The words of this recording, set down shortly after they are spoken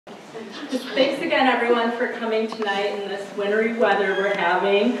Thanks again, everyone, for coming tonight in this wintry weather we're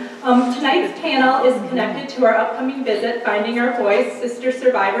having. Tonight's panel is connected to our upcoming visit, Finding Our Voice, Sister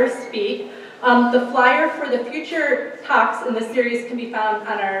Survivors Speak. The flyer for the future talks in the series can be found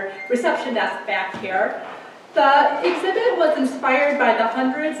on our reception desk back here. The exhibit was inspired by the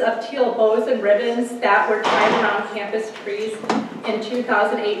hundreds of teal bows and ribbons that were tied around campus trees in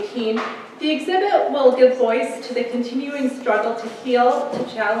 2018. The exhibit will give voice to the continuing struggle to heal, to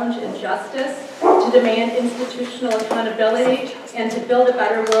challenge injustice, to demand institutional accountability, and to build a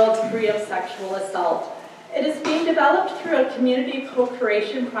better world free of sexual assault. It is being developed through a community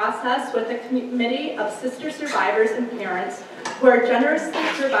co-creation process with a committee of sister survivors and parents who are generously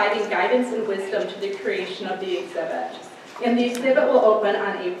providing guidance and wisdom to the creation of the exhibit. And the exhibit will open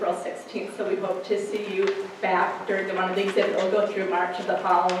on April 16th, so we hope to see you back during the run of the exhibit. It will go through March of the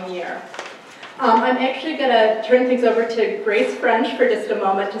following year. I'm actually going to turn things over to Grace French for just a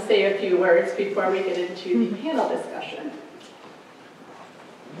moment to say a few words before we get into the panel discussion.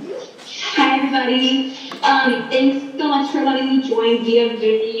 Hi, everybody. Thanks so much for letting me join via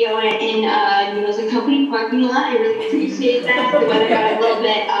video in Needles and Company parking lot. I really appreciate that. The weather got a little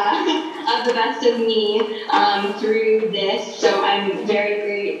bit of the best of me through this, so I'm very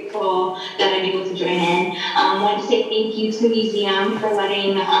grateful that I'm able to join in. I want to say thank you to the museum for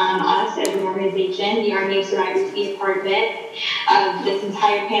letting us as an organization, the Army of Survivors, be a part of it, of this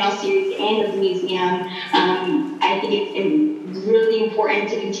entire panel series and of the museum. I think it's really important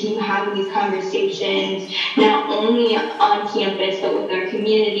to continue having these conversations, not only on campus, but with our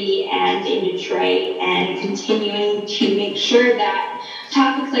community and in Detroit, and continuing to make sure that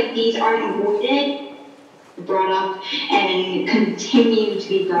topics like these aren't avoided, brought up, and continue to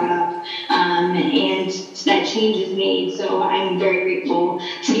be brought up, and that change is made. So I'm very grateful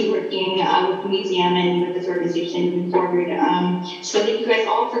to be working with the museum and with this organization moving forward. So thank you guys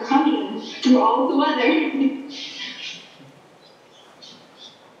all for coming through all of the weather.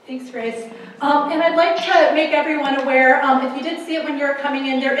 Thanks, Grace. And I'd like to make everyone aware, if you did see it when you were coming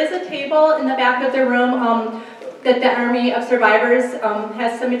in, there is a table in the back of the room that the Army of Survivors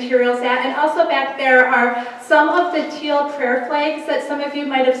has some materials at. And also back there are some of the teal prayer flags that some of you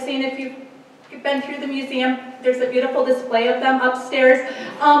might have seen if you've been through the museum. There's a beautiful display of them upstairs.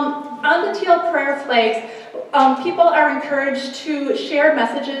 On the teal prayer flags, people are encouraged to share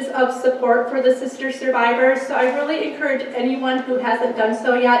messages of support for the sister survivors. So I really encourage anyone who hasn't done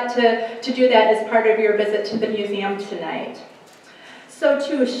so yet to do that as part of your visit to the museum tonight. So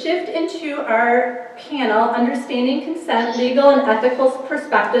to shift into our panel, Understanding Consent, Legal and Ethical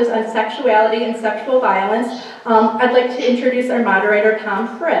Perspectives on Sexuality and Sexual Violence, I'd like to introduce our moderator,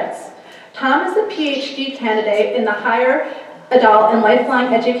 Tom Fritz. Tom is a PhD candidate in the Higher Adult and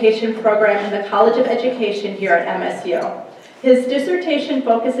Lifelong Education Program in the College of Education here at MSU. His dissertation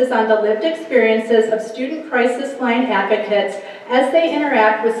focuses on the lived experiences of student crisis line advocates as they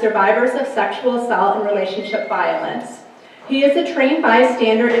interact with survivors of sexual assault and relationship violence. He is a trained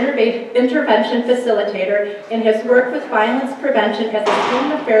bystander intervention facilitator and has worked with violence prevention as a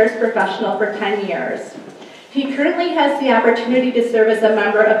human affairs professional for 10 years. He currently has the opportunity to serve as a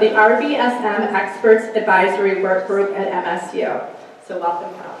member of the RBSM Experts Advisory Work Group at MSU. So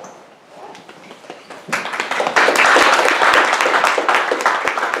welcome, Tom.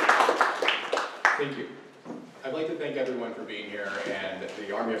 Thank you. I'd like to thank everyone for being here and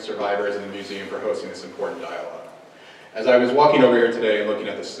the Army of Survivors and the museum for hosting this important dialogue. As I was walking over here today and looking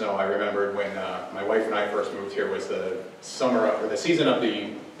at the snow, I remembered when my wife and I first moved here was the season of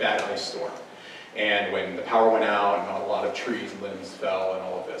the bad ice storm. And when the power went out and a lot of trees and limbs fell and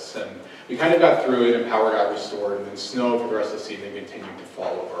all of this. And we kind of got through it and power got restored, and then snow for the rest of the season continued to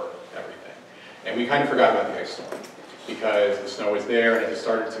fall over everything. And we kind of forgot about the ice storm because the snow was there, and as it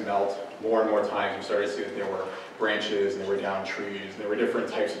started to melt more and more times, we started to see that there were branches and there were downed trees and there were different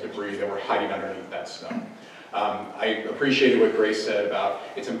types of debris that were hiding underneath that snow. I appreciated what Grace said about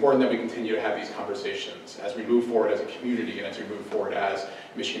it's important that we continue to have these conversations as we move forward as a community and as we move forward as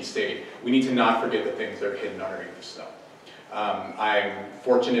Michigan State. We need to not forget the things that are hidden underneath the snow. I'm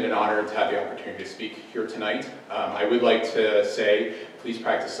fortunate and honored to have the opportunity to speak here tonight. I would like to say, please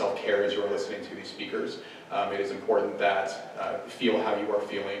practice self-care as you're listening to these speakers. It is important that you feel how you are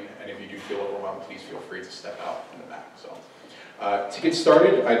feeling, and if you do feel overwhelmed, please feel free to step out in the back. So, to get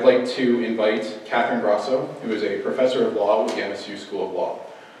started, I'd like to invite Catherine Grosso, who is a professor of law with the MSU School of Law.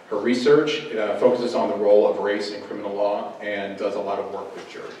 Her research focuses on the role of race in criminal law and does a lot of work with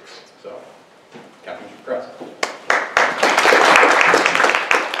juries. So, Catherine Grosso. You're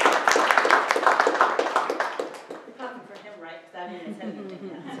clapping for him, right? Because I didn't say anything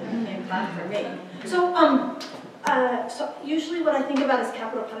yet, so you can't clap for me. So usually what I think about is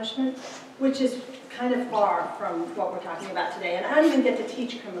capital punishment. punishment, which is kind of far from what we're talking about today. And I don't even get to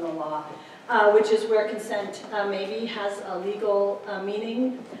teach criminal law, which is where consent maybe has a legal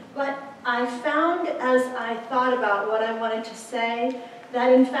meaning. But I found, as I thought about what I wanted to say,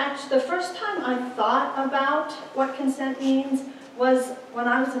 that in fact, the first time I thought about what consent means was when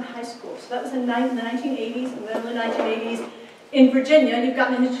I was in high school. So that was in the 1980s, in the middle of the 1980s. In Virginia, you've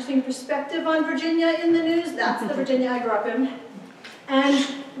gotten an interesting perspective on Virginia in the news. That's the Virginia I grew up in. And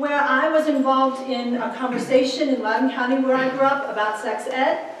where I was involved in a conversation in Loudoun County where I grew up about sex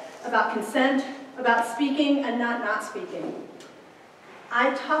ed, about consent, about speaking and not speaking.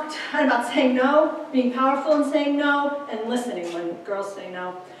 I talked about saying no, being powerful in saying no, and listening when girls say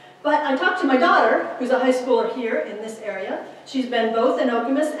no. But I talked to my daughter, who's a high schooler here in this area. She's been both in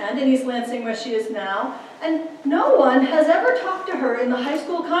Okemos and in East Lansing, where she is now. And no one has ever talked to her in the high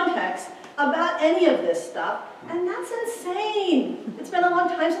school context about any of this stuff. And that's insane. It's been a long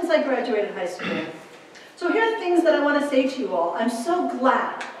time since I graduated high school. So here are the things that I want to say to you all. I'm so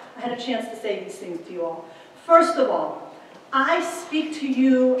glad I had a chance to say these things to you all. First of all, I speak to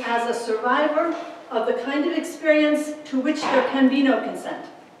you as a survivor of the kind of experience to which there can be no consent.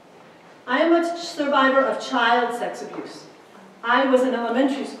 I am a survivor of child sex abuse. I was an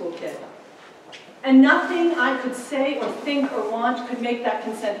elementary school kid. And nothing I could say or think or want could make that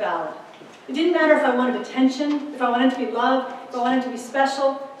consent valid. It didn't matter if I wanted attention, if I wanted to be loved, if I wanted to be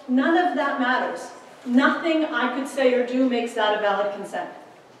special. None of that matters. Nothing I could say or do makes that a valid consent.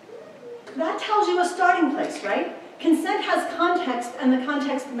 That tells you a starting place, right? Consent has context, and the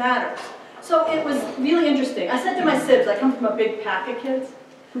context matters. So it was really interesting. I said to my sibs, I come from a big pack of kids,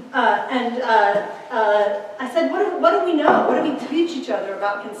 I said, what do we know? What do we teach each other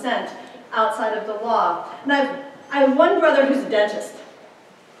about consent outside of the law? And I have one brother who's a dentist.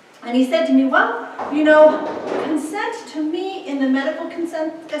 And he said to me, well, you know, consent to me in the medical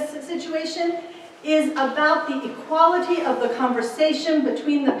consent situation is about the equality of the conversation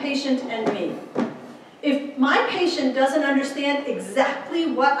between the patient and me. If my patient doesn't understand exactly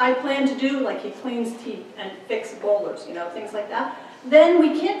what I plan to do, like he cleans teeth and fix bowlers, you know, things like that, then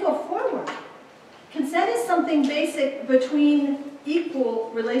we can't go forward. Consent is something basic between equal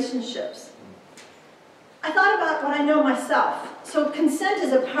relationships. I thought about what I know myself. So consent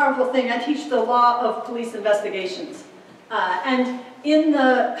is a powerful thing. I teach the law of police investigations. And in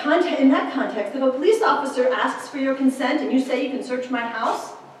that context, if a police officer asks for your consent and you say you can search my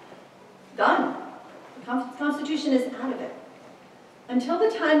house, done. The Constitution is out of it. Until the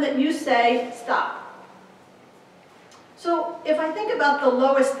time that you say, stop. So if I think about the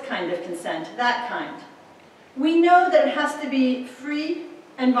lowest kind of consent, that kind, we know that it has to be free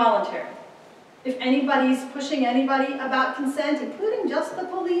and voluntary. If anybody's pushing anybody about consent, including just the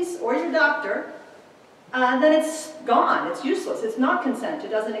police or your doctor, then it's gone, it's useless, it's not consent, it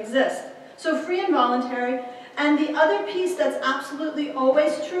doesn't exist. So free and voluntary. And the other piece that's absolutely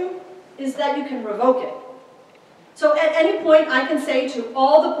always true is that you can revoke it. So at any point I can say to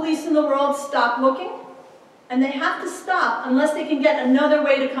all the police in the world, stop looking, and they have to stop unless they can get another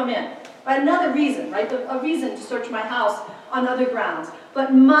way to come in. By another reason, right? A reason to search my house on other grounds.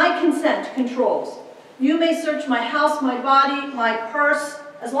 But my consent controls. You may search my house, my body, my purse,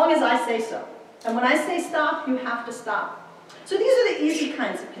 as long as I say so. And when I say stop, you have to stop. So these are the easy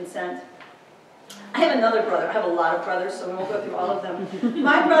kinds of consent. I have another brother. I have a lot of brothers, so we won't go through all of them.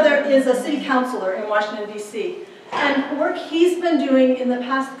 My brother is a city councilor in Washington, D.C. And work he's been doing in the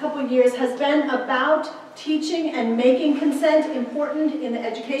past couple of years has been about teaching and making consent important in the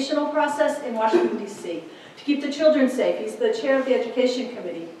educational process in Washington, D.C. to keep the children safe. He's the chair of the education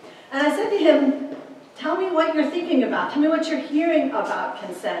committee. And I said to him, tell me what you're thinking about. Tell me what you're hearing about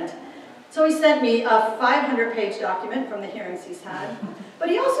consent. So he sent me a 500-page document from the hearings he's had. But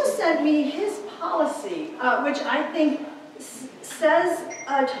he also sent me his policy, which I think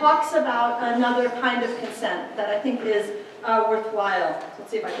talks about another kind of consent that I think is worthwhile.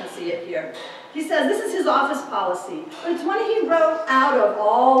 Let's see if I can see it here. He says this is his office policy, but it's one he wrote out of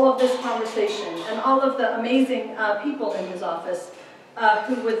all of this conversation and all of the amazing people in his office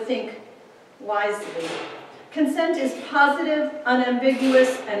who would think wisely. Consent is positive,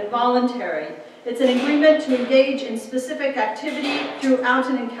 unambiguous, and voluntary. It's an agreement to engage in specific activity throughout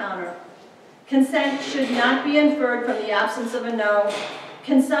an encounter. Consent should not be inferred from the absence of a no.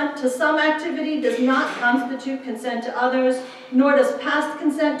 Consent to some activity does not constitute consent to others, nor does past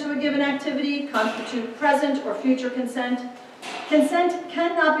consent to a given activity constitute present or future consent. Consent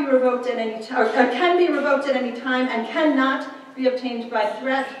cannot be revoked at any time, or can be revoked at any time, and cannot be obtained by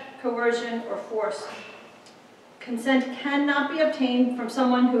threat, coercion, or force. Consent cannot be obtained from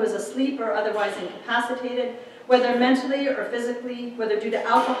someone who is asleep or otherwise incapacitated, whether mentally or physically, whether due to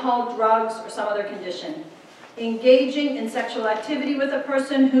alcohol, drugs, or some other condition. Engaging in sexual activity with a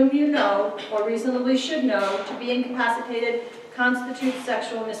person whom you know, or reasonably should know, to be incapacitated constitutes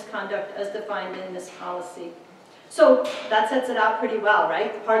sexual misconduct as defined in this policy. So that sets it out pretty well,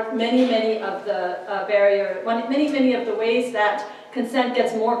 right? Many of the ways that consent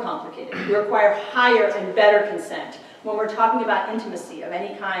gets more complicated. We require higher and better consent. When we're talking about intimacy of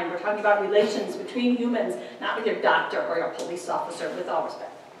any kind, we're talking about relations between humans, not with your doctor or your police officer, with all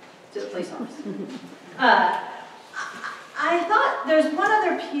respect to the police officer. I thought there's one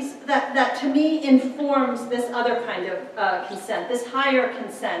other piece that to me informs this other kind of consent, this higher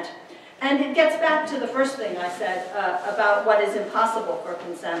consent. And it gets back to the first thing I said about what is impossible for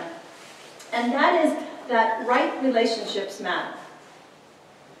consent. And that is that right relationships matter.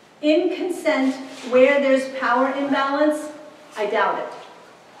 In consent, where there's power imbalance, I doubt it.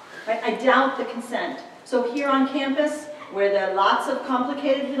 Right? I doubt the consent. So here on campus, where there are lots of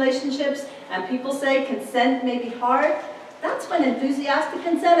complicated relationships, and people say consent may be hard, that's when enthusiastic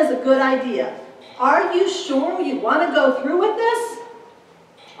consent is a good idea. Are you sure you want to go through with this?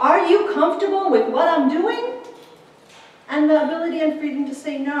 Are you comfortable with what I'm doing? And the ability and freedom to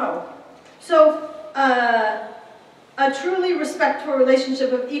say no. So, a truly respectful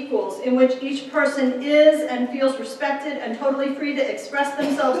relationship of equals in which each person is and feels respected and totally free to express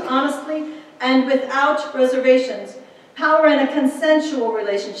themselves honestly and without reservations. Power in a consensual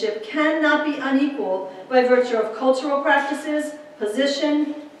relationship cannot be unequal by virtue of cultural practices,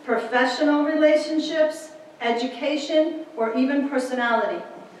 position, professional relationships, education, or even personality.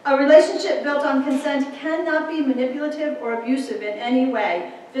 A relationship built on consent cannot be manipulative or abusive in any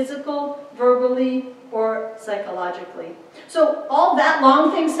way, physical, verbally, or psychologically. So all that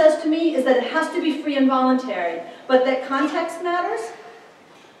long thing says to me is that it has to be free and voluntary, but that context matters.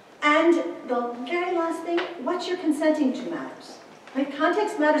 And the very last thing, what you're consenting to matters. Right?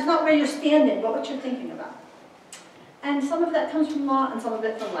 Context matters, not where you're standing, but what you're thinking about. And some of that comes from law and some of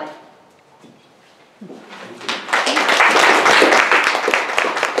it from life.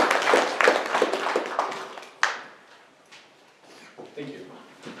 Thank you.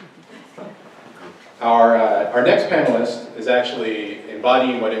 Our next panelist is actually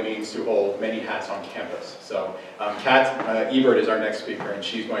embodying what it means to hold many hats on campus. So Ebert is our next speaker, and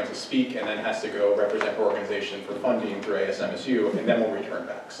she's going to speak and then has to go represent her organization for funding through ASMSU, and then we'll return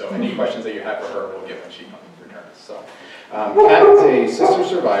back. So any questions that you have for her, we'll get when she returns. So Kat is a sister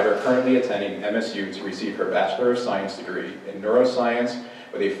survivor currently attending MSU to receive her Bachelor of Science degree in neuroscience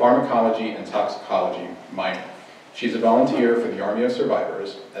with a pharmacology and toxicology minor. She's a volunteer for the Army of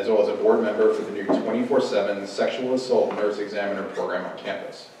Survivors, as well as a board member for the new 24/7 Sexual Assault Nurse Examiner program on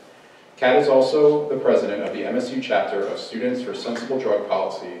campus. Kat is also the president of the MSU chapter of Students for Sensible Drug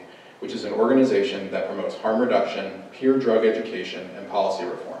Policy, which is an organization that promotes harm reduction, peer drug education, and policy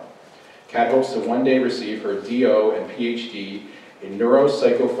reform. Kat hopes to one day receive her DO and PhD in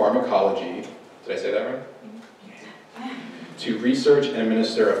neuropsychopharmacology, did I say that right? To research and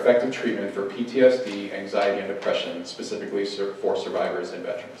administer effective treatment for PTSD, anxiety, and depression, specifically for survivors and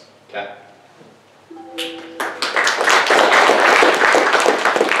veterans. Kat?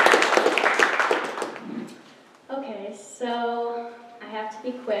 Okay, so I have to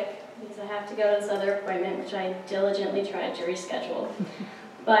be quick because I have to go to this other appointment, which I diligently tried to reschedule.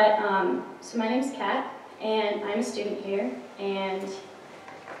 But, so my name's Kat, and I'm a student here, and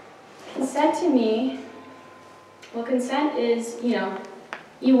consent to me, well, consent is, you know,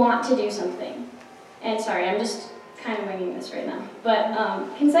 you want to do something. And sorry, I'm just kind of winging this right now. But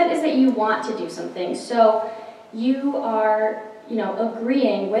consent is that you want to do something. So you are, you know,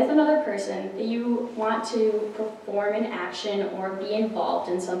 agreeing with another person that you want to perform an action or be involved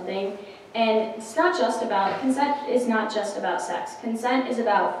in something. And it's not just about, consent is not just about sex. Consent is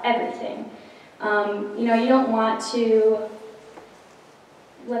about everything. You know, you don't want to,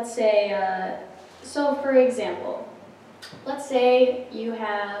 let's say, so for example, let's say you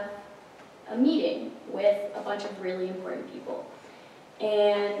have a meeting with a bunch of really important people.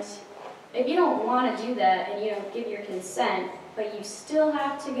 And if you don't want to do that and you don't give your consent, but you still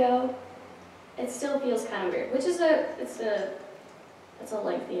have to go, it still feels kind of weird, which is it's a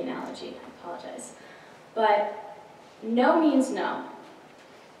lengthy analogy, I apologize. But no means no.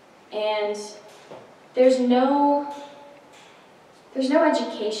 And there's no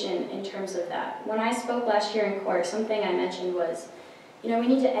education in terms of that. When I spoke last year in court, something I mentioned was, you know, we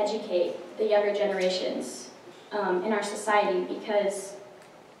need to educate the younger generations in our society because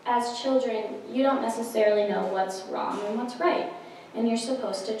as children, you don't necessarily know what's wrong and what's right. And you're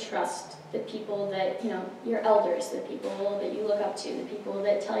supposed to trust the people that, you know, your elders, the people that you look up to, the people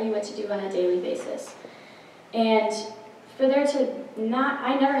that tell you what to do on a daily basis. And for there to not,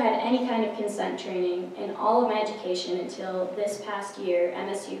 I never had any kind of consent training in all of my education until this past year.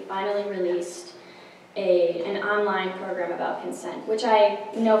 MSU finally released an online program about consent, which I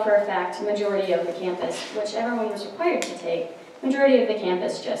know for a fact majority of the campus, which everyone was required to take, majority of the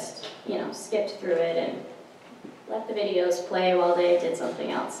campus just, you know, skipped through it and let the videos play while they did something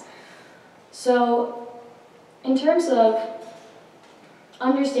else. So in terms of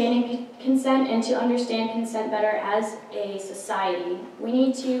understanding consent and to understand consent better as a society, we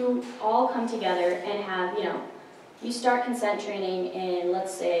need to all come together and have, you know, you start consent training in,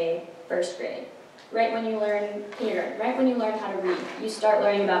 let's say, 1st grade. Right when you learn kindergarten, right when you learn how to read, you start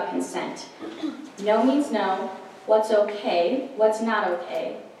learning about consent. No means no, what's okay, what's not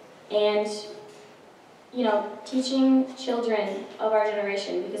okay, and, you know, teaching children of our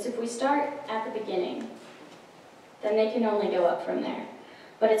generation, because if we start at the beginning, then they can only go up from there.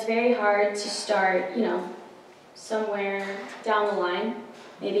 But it's very hard to start, you know, somewhere down the line,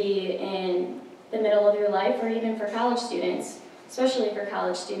 maybe in the middle of your life, or even for college students, especially for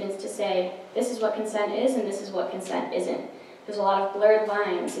college students, to say, this is what consent is and this is what consent isn't. There's a lot of blurred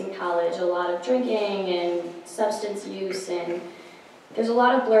lines in college, a lot of drinking and substance use, and there's a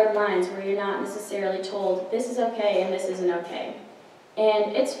lot of blurred lines where you're not necessarily told, this is okay and this isn't okay.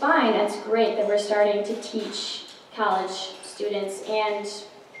 And it's fine, it's great that we're starting to teach college students and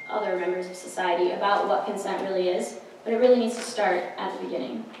other members of society about what consent really is, but it really needs to start at the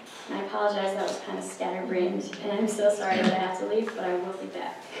beginning. And I apologize, that was kind of scatterbrained, and I'm so sorry that I have to leave, but I will be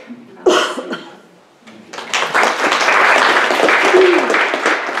back.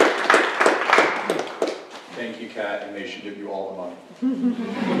 Thank you, Kat, and they should give you all the money.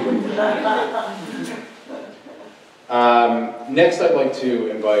 Next, I'd like to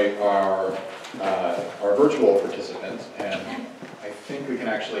invite our virtual participants, and I think we can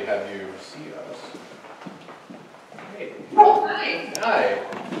actually have you see us. Hey. Hi.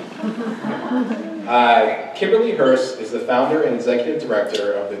 Hi. Kimberly Hurst is the founder and executive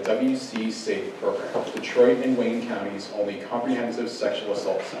director of the WC SAFE program, Detroit and Wayne County's only comprehensive sexual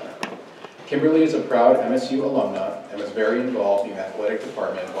assault center. Kimberly is a proud MSU alumna and was very involved in the athletic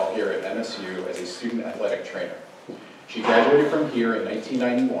department while here at MSU as a student athletic trainer. She graduated from here in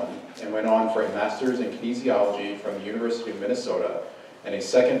 1991 and went on for a master's in kinesiology from the University of Minnesota and a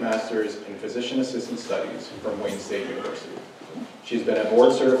second master's in physician assistant studies from Wayne State University. She's been a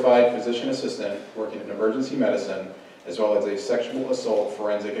board-certified physician assistant working in emergency medicine as well as a sexual assault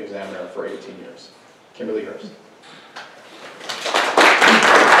forensic examiner for 18 years. Kimberly Hurst.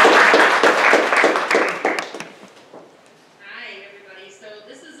 Hi, everybody. So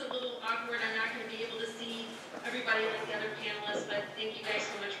this is a little awkward. I'm not going to be able to see everybody like the other panelists, but thank you guys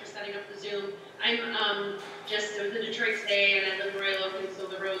so much for setting up the Zoom. I was in Detroit today, and I live in Royal Oak, and so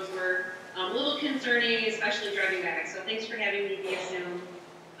the roads were a little concerning, especially driving back. So thanks for having me via Zoom.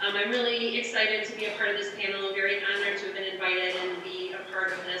 I'm really excited to be a part of this panel, very honored to have been invited and be a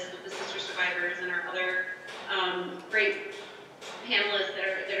part of this with the sister survivors and our other great panelists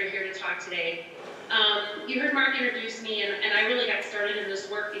that are here to talk today. You heard Mark introduce me, and I really got started in this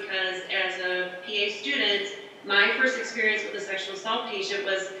work because as a PA student, my first experience with a sexual assault patient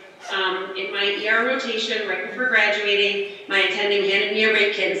was in my ER rotation right before graduating. My attending handed me a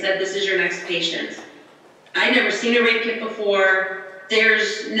rape kit and said, "This is your next patient." I'd never seen a rape kit before.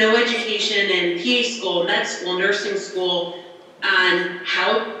 There's no education in PA school, med school, nursing school on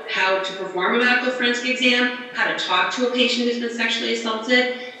how to perform a medical forensic exam, how to talk to a patient who's been sexually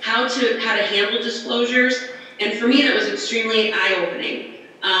assaulted, how to handle disclosures, and for me that was extremely eye-opening.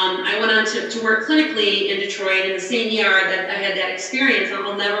 I went on to work clinically in Detroit in the same ER that I had that experience.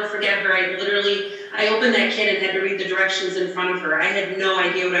 I'll never forget her. I opened that kit and had to read the directions in front of her. I had no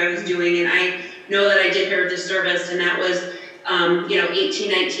idea what I was doing, and I know that I did her a disservice, and that was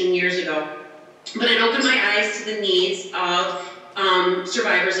 18, 19 years ago. But it opened my eyes to the needs of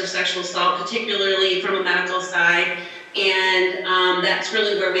survivors of sexual assault, particularly from a medical side, and that's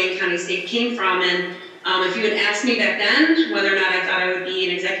really where Wayne County SAFE came from. And if you had asked me back then whether or not I thought I would be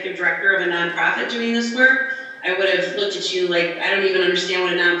an executive director of a nonprofit doing this work, I would have looked at you like, I don't even understand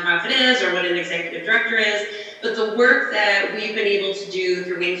what a nonprofit is or what an executive director is. But the work that we've been able to do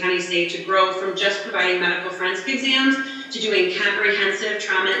through Wayne County SAFE to grow from just providing medical forensic exams to doing comprehensive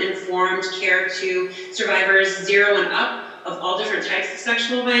trauma-informed care to survivors 0 and up of all different types of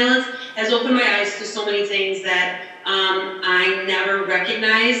sexual violence has opened my eyes to so many things that I never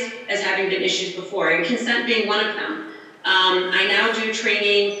recognized as having been issues before, and consent being one of them. I now do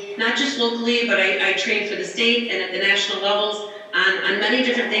training, not just locally, but I train for the state and at the national levels on many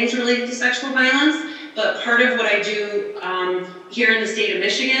different things related to sexual violence. But part of what I do here in the state of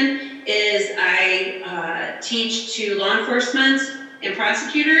Michigan is I teach to law enforcement and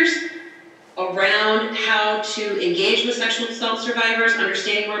prosecutors around how to engage with sexual assault survivors,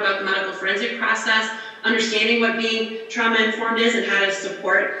 understanding more about the medical forensic process, understanding what being trauma-informed is and how to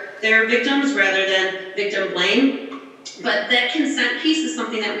support their victims rather than victim blame. But that consent piece is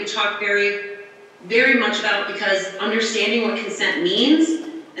something that we talk very, very much about, because understanding what consent means,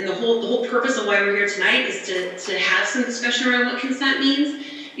 and the whole purpose of why we're here tonight is to have some discussion around what consent means,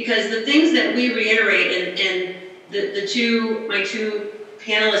 because the things that we reiterate, and my two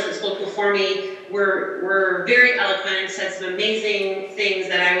panelists that spoke before me were very eloquent and said some amazing things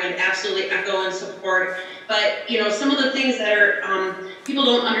that I would absolutely echo and support. But some of the things that are people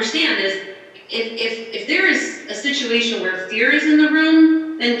don't understand is if there is a situation where fear is in the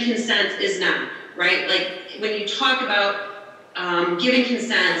room, then consent is not, right? Like when you talk about giving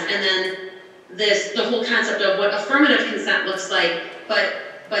consent, and then the whole concept of what affirmative consent looks like,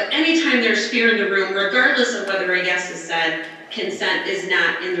 but anytime there's fear in the room, regardless of whether a yes is said, consent is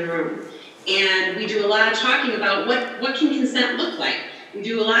not in the room. And we do a lot of talking about what can consent look like. We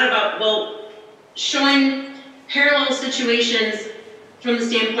do a lot about, well, showing parallel situations from the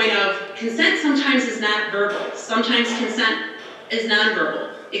standpoint of consent sometimes is not verbal. Sometimes consent is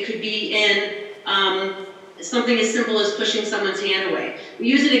nonverbal. It could be in something as simple as pushing someone's hand away. We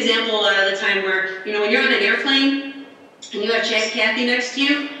use an example a lot of the time where, when you're on an airplane and you have Kathy next to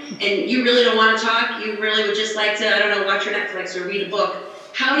you and you really don't want to talk, you really would just like to, I don't know, watch your Netflix or read a book.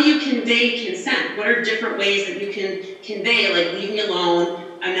 How do you convey consent? What are different ways that you can convey, like leave me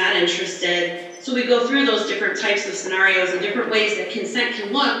alone, I'm not interested? So we go through those different types of scenarios and different ways that consent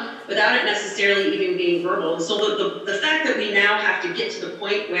can look without it necessarily even being verbal. And so the fact that we now have to get to the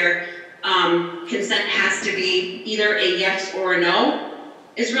point where consent has to be either a yes or a no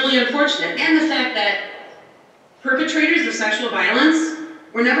is really unfortunate. And the fact that perpetrators of sexual violence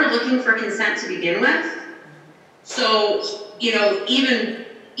were never looking for consent to begin with. So, even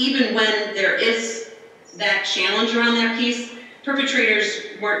when there is that challenge around that piece, perpetrators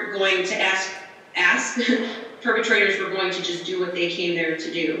weren't going to ask. Perpetrators were going to just do what they came there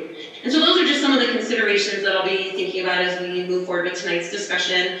to do. And so those are just some of the considerations that I'll be thinking about as we move forward with tonight's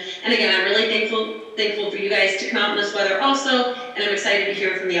discussion. And again, I'm really thankful for you guys to come out in this weather also, and I'm excited to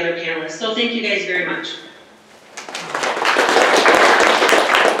hear from the other panelists. So thank you guys very much.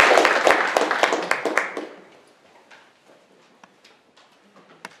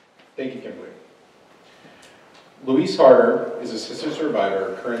 Thank you, Kimberly. Louise Harder is a sister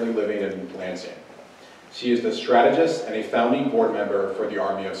survivor currently living in Lansing. She is the strategist and a founding board member for the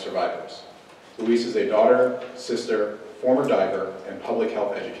Army of Survivors. Louise is a daughter, sister, former diver, and public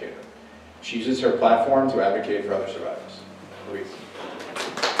health educator. She uses her platform to advocate for other survivors. Louise.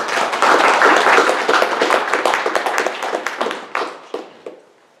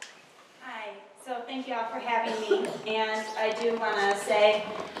 Hi, so thank you all for having me, and I do want to say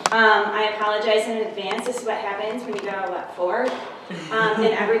I apologize in advance. This is what happens when you go, forward, and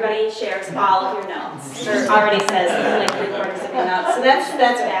everybody shares all of your notes, or already says like 3/4 of your notes, so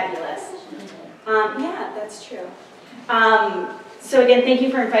that's fabulous. Yeah, that's true. So again, thank you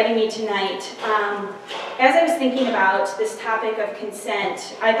for inviting me tonight. As I was thinking about this topic of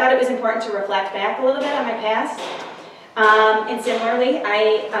consent, I thought it was important to reflect back a little bit on my past. And similarly,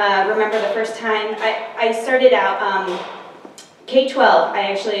 I remember the first time I started out K-12.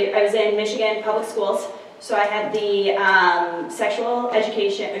 I was in Michigan public schools, so I had the sexual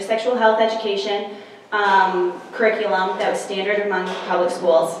education or sexual health education curriculum that was standard among public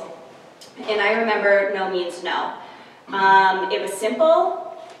schools. And I remember no means no. It was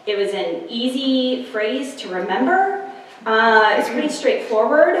simple. It was an easy phrase to remember. It's pretty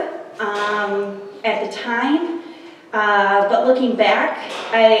straightforward at the time. But looking back,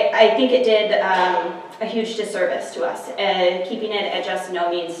 I think it did a huge disservice to us, keeping it at just no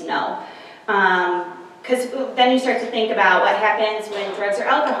means no. Because then you start to think about what happens when drugs or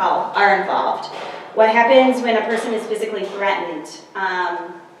alcohol are involved. What happens when a person is physically threatened?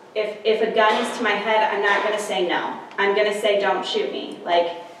 If a gun is to my head, I'm not going to say no. I'm going to say don't shoot me. Like,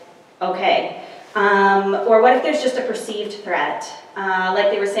 okay. Or what if there's just a perceived threat? Like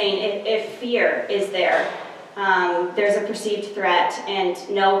they were saying, if fear is there, there's a perceived threat and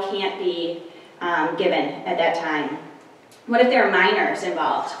no can't be given at that time. What if there are minors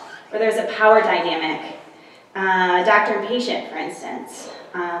involved? Or there's a power dynamic? Doctor and patient, for instance.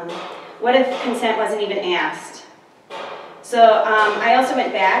 What if consent wasn't even asked? So I also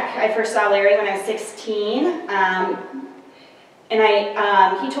went back. I first saw Larry when I was 16. And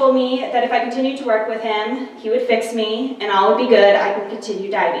he told me that if I continued to work with him, he would fix me and all would be good. I could continue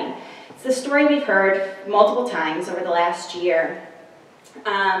diving. It's the story we've heard multiple times over the last year.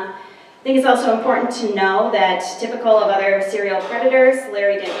 I think it's also important to know that, typical of other serial predators,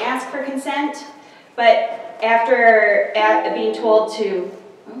 Larry didn't ask for consent, but after being told to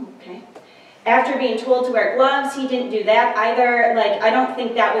wear gloves, he didn't do that either. Like, I don't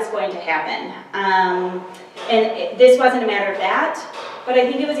think that was going to happen. This wasn't a matter of that, but I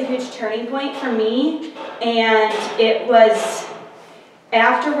think it was a huge turning point for me, and it was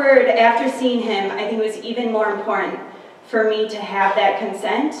afterward, after seeing him, I think it was even more important for me to have that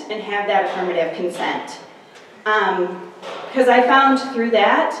consent and have that affirmative consent. Because I found through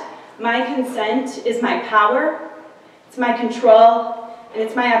that, my consent is my power, it's my control, and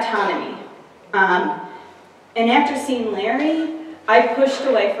it's my autonomy. And after seeing Larry, I pushed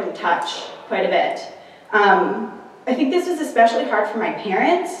away from touch quite a bit. I think this was especially hard for my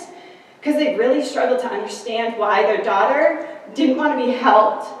parents, because they really struggled to understand why their daughter didn't want to be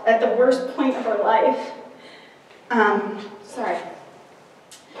held at the worst point of her life.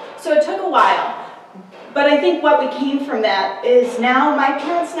 So it took a while, but I think what came from that is now my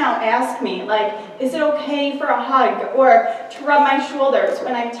parents now ask me, like, is it okay for a hug or to rub my shoulders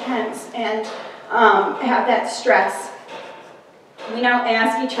when I'm tense and have that stress? We now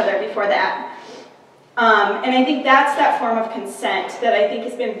ask each other before that. And I think that's that form of consent that I think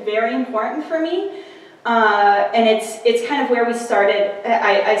has been very important for me. And it's kind of where we started.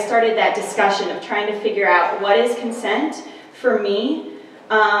 I started that discussion of trying to figure out what is consent for me,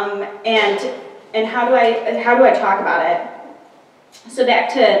 and how do I talk about it. So back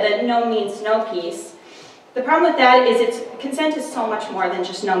to the no means no piece. The problem with that is consent is so much more than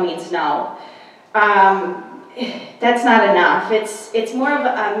just no means no. That's not enough. It's more of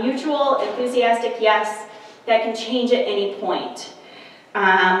a mutual, enthusiastic yes that can change at any point.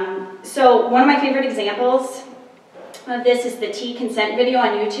 So one of my favorite examples of this is the tea consent video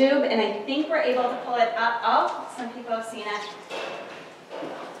on YouTube, and I think we're able to pull it up. Oh, some people have seen it.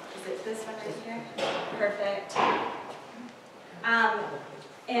 Is it this one right here? Perfect.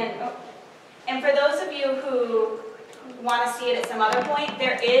 And for those of you who want to see it at some other point,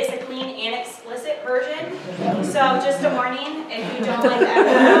 there is a clean and explicit version. So just a warning, if you don't like that.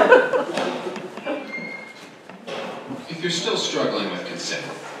 If you're still struggling with consent,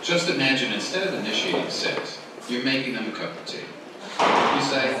 just imagine instead of initiating sex, you're making them a cup of tea. You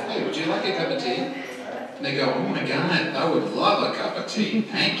say, hey, would you like a cup of tea? And they go, oh my God, I would love a cup of tea,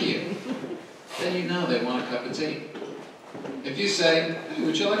 thank you. Then you know they want a cup of tea. If you say, hey,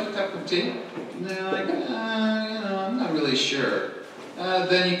 would you like a cup of tea? And they're like, I'm not really sure.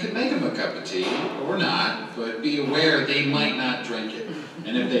 Then you could make them a cup of tea, or not, but be aware they might not drink it.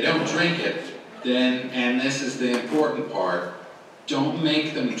 And if they don't drink it, then, and this is the important part, don't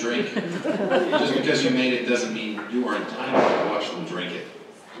make them drink it. Just because you made it doesn't mean you are entitled to watch them drink it.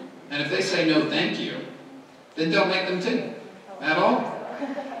 And if they say no thank you, then don't make them tea. At all.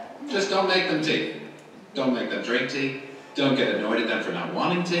 Just don't make them tea. Don't make them drink tea. Don't get annoyed at them for not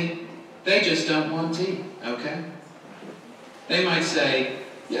wanting tea. They just don't want tea, okay? They might say,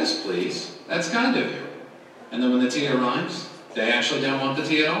 yes please, that's kind of you. And then when the tea arrives, they actually don't want the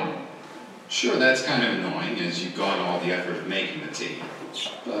tea at all. Sure, that's kind of annoying as you've gone all the effort of making the tea,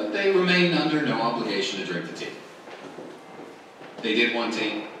 but they remain under no obligation to drink the tea. They did want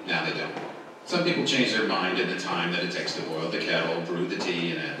tea, now they don't. Some people change their mind in the time that it takes to boil the kettle, brew the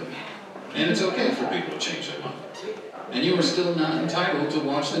tea, and add the milk. And it's okay for people to change their mind. And you are still not entitled to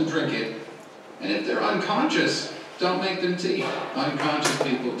watch them drink it. And if they're unconscious, don't make them tea. Unconscious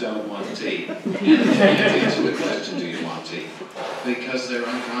people don't want tea. And they can't answer the question, do you want tea? Because they're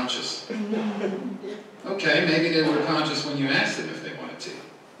unconscious. Okay, maybe they were conscious when you asked them if they wanted tea.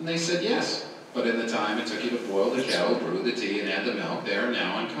 And they said yes. But in the time it took you to boil the kettle, brew the tea, and add the milk, they are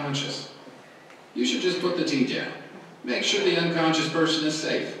now unconscious. You should just put the tea down. Make sure the unconscious person is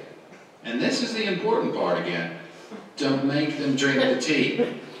safe. And this is the important part again. Don't make them drink the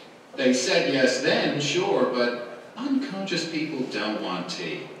tea. They said yes then, sure, but unconscious people don't want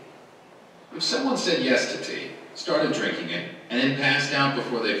tea. If someone said yes to tea, started drinking it, and then passed out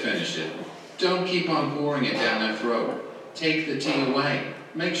before they finished it, don't keep on pouring it down their throat. Take the tea away.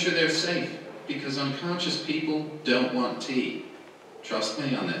 Make sure they're safe, because unconscious people don't want tea. Trust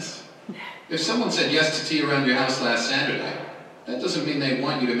me on this. If someone said yes to tea around your house last Saturday, that doesn't mean they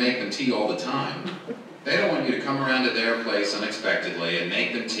want you to make them tea all the time. They don't want you to come around to their place unexpectedly and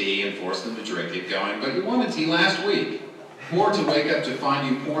make them tea and force them to drink it, going, but you wanted tea last week. Or to wake up to find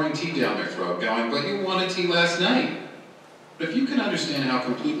you pouring tea down their throat, going, but you wanted tea last night. But if you can understand how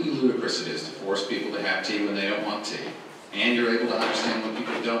completely ludicrous it is to force people to have tea when they don't want tea, and you're able to understand when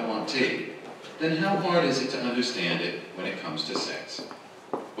people don't want tea, then how hard is it to understand it when it comes to sex?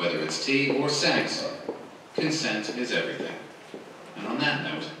 Whether it's tea or sex, consent is everything. And on that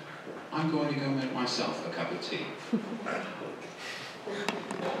note, I'm going to go make myself a cup of tea.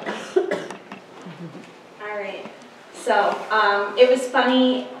 All right. So it was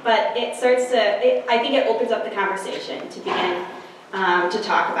funny, but it starts to, I think it opens up the conversation to begin to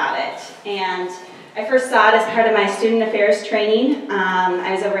talk about it. And I first saw it as part of my student affairs training.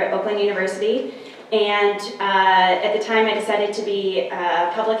 I was over at Oakland University, and at the time I decided to be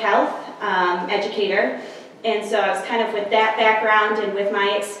a public health educator. And so I was kind of with that background and with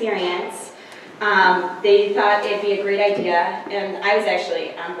my experience, they thought it'd be a great idea, and I was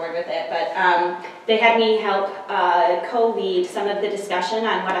actually on board with it, but they had me help co-lead some of the discussion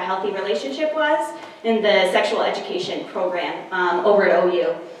on what a healthy relationship was in the sexual education program over at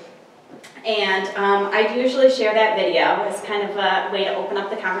OU. And I usually share that video as kind of a way to open up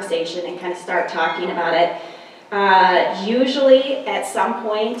the conversation and kind of start talking about it. Usually at some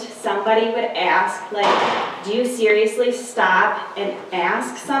point somebody would ask, like, do you seriously stop and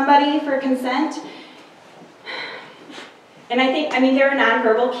ask somebody for consent? And I mean, there are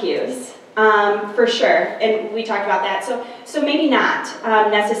nonverbal cues, for sure, and we talked about that. So maybe not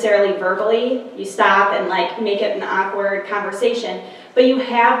necessarily verbally, you stop and like make it an awkward conversation, but you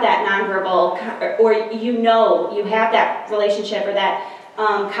have that nonverbal, or you know you have that relationship or that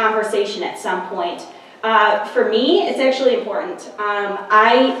conversation at some point. For me, it's actually important.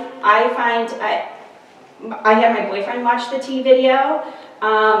 I find I have my boyfriend watch the tea video.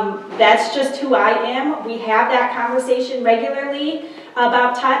 That's just who I am. We have that conversation regularly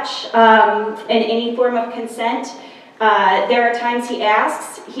about touch and any form of consent. There are times he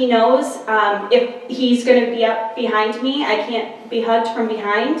asks. He knows if he's going to be up behind me, I can't be hugged from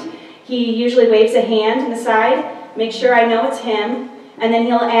behind. He usually waves a hand on the side, make sure I know it's him, and then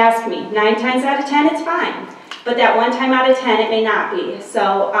he'll ask me. 9 times out of 10, it's fine. But that 1 time out of 10, it may not be.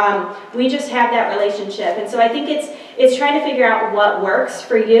 So we just have that relationship. And so I think it's trying to figure out what works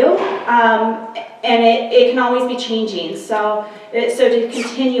for you. And it can always be changing. So to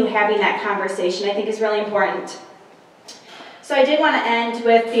continue having that conversation, I think is really important. So I did want to end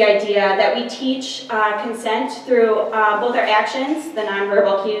with the idea that we teach consent through both our actions, the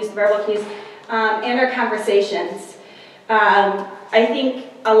nonverbal cues, the verbal cues, and our conversations. I think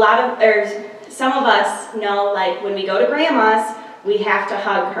some of us know, like, when we go to grandma's, we have to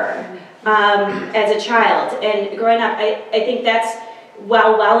hug her as a child. And growing up, I think that's,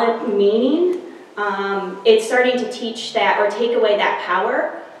 while well-meaning, it's starting to teach that or take away that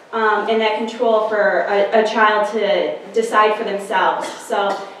power and that control for a child to decide for themselves.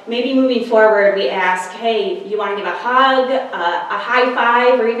 So maybe moving forward, we ask, hey, you want to give a hug, a high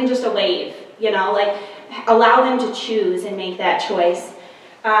five, or even just a wave, you know, like, allow them to choose and make that choice.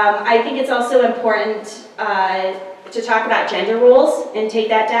 I think it's also important to talk about gender roles and take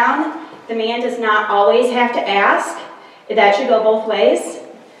that down. The man does not always have to ask. That should go both ways.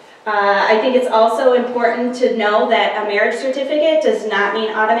 I think it's also important to know that a marriage certificate does not mean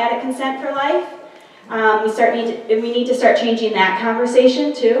automatic consent for life. We need to start changing that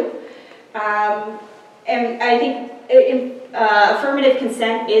conversation too. And I think affirmative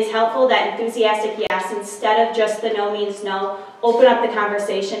consent is helpful, that enthusiastic yes, instead of just the no means no. Open up the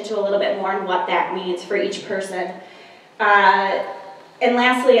conversation to a little bit more on what that means for each person. And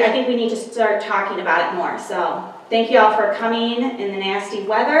lastly, I think we need to start talking about it more. So thank you all for coming in the nasty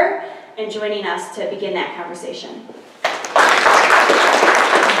weather and joining us to begin that conversation.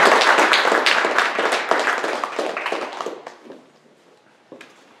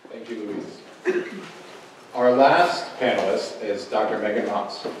 Thank you, Louise. Our last panelist is Dr. Megan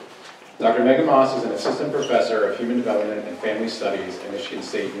Maas. Dr. Megan Maas is an assistant professor of human development and family studies at Michigan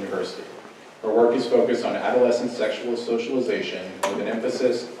State University. Her work is focused on adolescent sexual socialization with an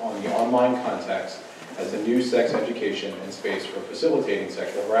emphasis on the online context as a new sex education and space for facilitating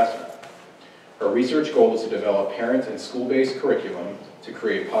sexual harassment. Her research goal is to develop parent and school-based curriculum to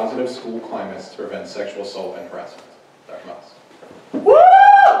create positive school climates to prevent sexual assault and harassment. Dr. Maas. Woo!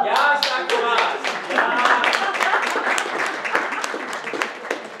 Yes, Dr. Maas.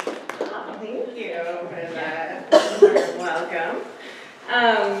 Thank you for that. Welcome.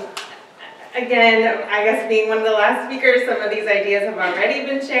 Again, I guess being one of the last speakers, some of these ideas have already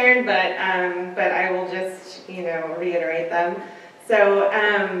been shared, but I will just, reiterate them. So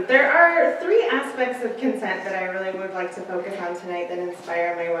there are 3 aspects of consent that I really would like to focus on tonight that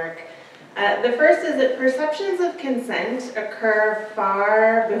inspire my work. The first is that perceptions of consent occur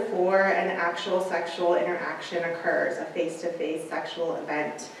far before an actual sexual interaction occurs, a face-to-face sexual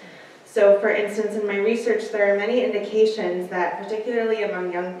event. So for instance, in my research, there are many indications that, particularly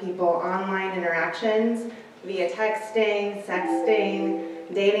among young people, online interactions via texting,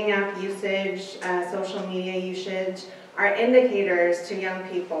 sexting, dating app usage, social media usage, are indicators to young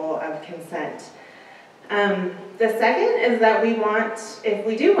people of consent. The second is that we want, if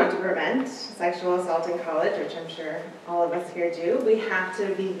we do want to prevent sexual assault in college, which I'm sure all of us here do, we have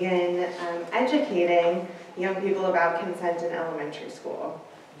to begin educating young people about consent in elementary school.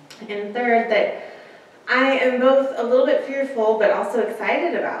 And third, that I am both a little bit fearful but also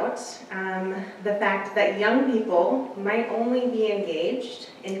excited about the fact that young people might only be engaged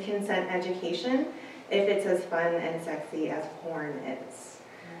in consent education if it's as fun and sexy as porn is.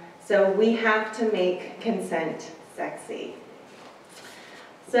 So we have to make consent sexy.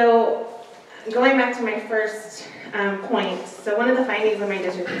 So going back to my first point, so one of the findings of my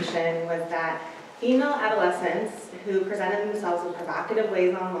dissertation was that female adolescents who presented themselves in provocative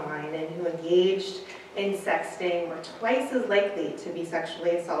ways online and who engaged in sexting were twice as likely to be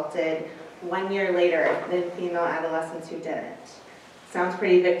sexually assaulted 1 year later than female adolescents who didn't. Sounds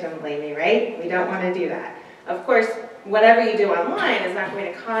pretty victim blamey, right? We don't want to do that. Of course, whatever you do online is not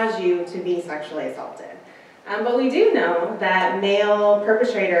going to cause you to be sexually assaulted. But we do know that male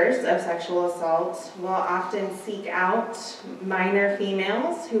perpetrators of sexual assault will often seek out minor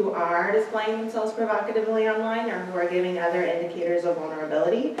females who are displaying themselves provocatively online or who are giving other indicators of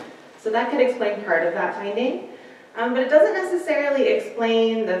vulnerability. So that could explain part of that finding. But it doesn't necessarily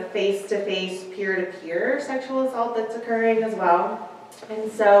explain the face-to-face, peer-to-peer sexual assault that's occurring as well.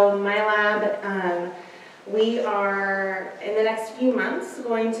 And so my lab, we are, in the next few months,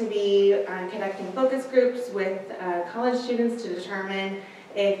 going to be conducting focus groups with college students to determine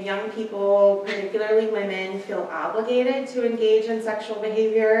if young people, particularly women, feel obligated to engage in sexual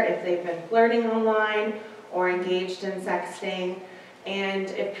behavior, if they've been flirting online or engaged in sexting, and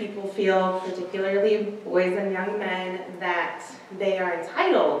if people feel, particularly boys and young men, that they are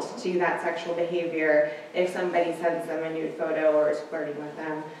entitled to that sexual behavior if somebody sends them a nude photo or is flirting with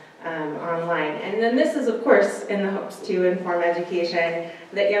them online. And then this is, of course, in the hopes to inform education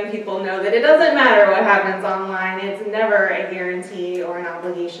that young people know that it doesn't matter what happens online. It's never a guarantee or an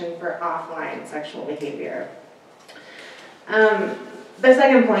obligation for offline sexual behavior. The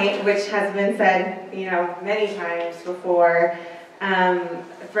second point, which has been said, many times before,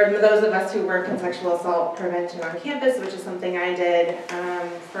 for those of us who work in sexual assault prevention on campus, which is something I did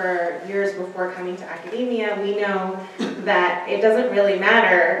for years before coming to academia, we know that it doesn't really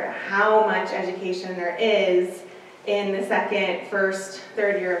matter how much education there is in the second, first,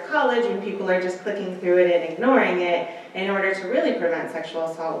 third year of college when people are just clicking through it and ignoring it. In order to really prevent sexual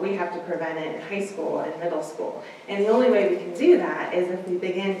assault, we have to prevent it in high school and middle school. And the only way we can do that is if we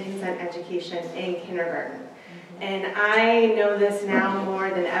begin consent education in kindergarten. And I know this now more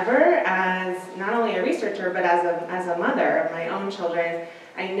than ever as not only a researcher, but as a mother of my own children.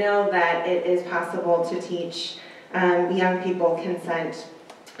 I know that it is possible to teach young people consent.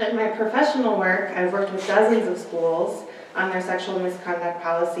 In my professional work, I've worked with dozens of schools on their sexual misconduct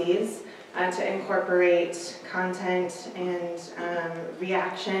policies to incorporate content and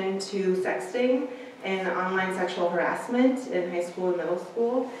reaction to sexting and online sexual harassment in high school and middle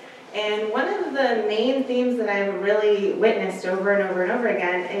school. And one of the main themes that I've really witnessed over and over and over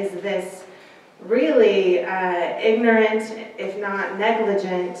again is this really ignorant, if not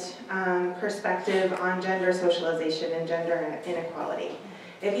negligent, perspective on gender socialization and gender inequality.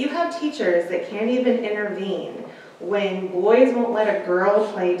 If you have teachers that can't even intervene when boys won't let a girl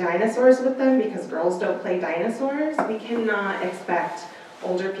play dinosaurs with them because girls don't play dinosaurs, we cannot expect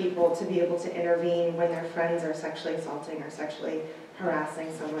older people to be able to intervene when their friends are sexually assaulting or sexually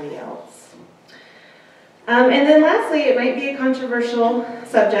harassing somebody else. And then lastly, it might be a controversial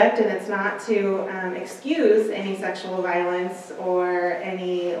subject, and it's not to excuse any sexual violence or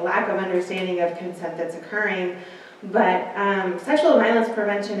any lack of understanding of consent that's occurring, but sexual violence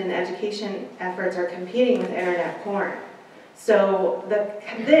prevention and education efforts are competing with internet porn. So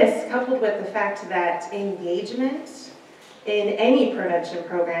this, coupled with the fact that engagement in any prevention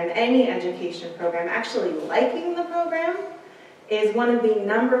program, any education program, actually liking the program, is one of the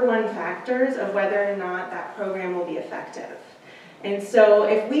 #1 factors of whether or not that program will be effective. And so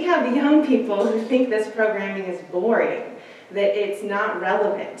if we have young people who think this programming is boring, that it's not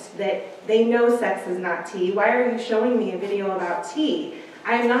relevant, that they know sex is not tea, why are you showing me a video about tea?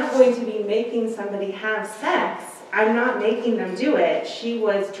 I'm not going to be making somebody have sex. I'm not making them do it. She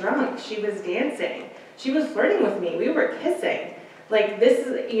was drunk, she was dancing, she was flirting with me, we were kissing. Like this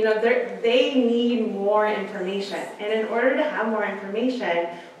is, they need more information. And in order to have more information,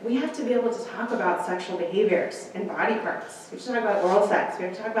 we have to be able to talk about sexual behaviors and body parts. We have to talk about oral sex. We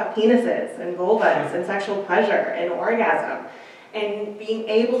have to talk about penises and vulvas and sexual pleasure and orgasm. And being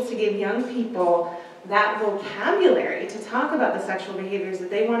able to give young people that vocabulary to talk about the sexual behaviors that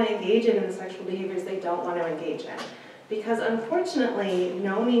they want to engage in and the sexual behaviors they don't want to engage in. Because unfortunately,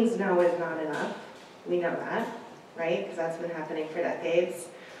 no means no is not enough. We know that, right? Because that's been happening for decades.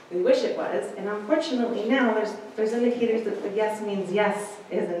 We wish it was, and unfortunately now there's indicators that the yes means yes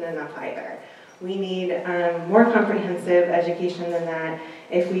isn't enough either. We need more comprehensive education than that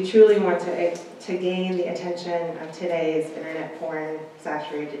if we truly want to gain the attention of today's internet porn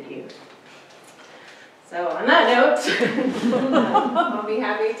saturated youth. So on that note, I'll be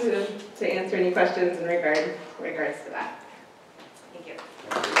happy to answer any questions in regards to that. Thank you.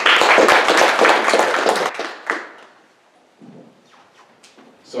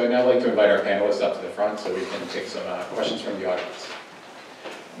 So I'd now like to invite our panelists up to the front so we can take some questions from the audience.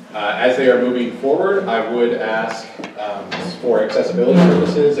 As they are moving forward, I would ask for accessibility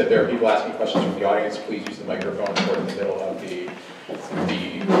purposes, if there are people asking questions from the audience, please use the microphone toward the middle of the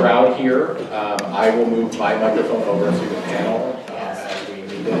crowd here. I will move my microphone over to the panel as we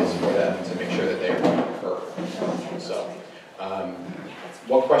need it for them to make sure that they are heard. So,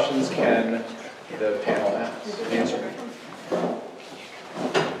 what questions can the panel answer?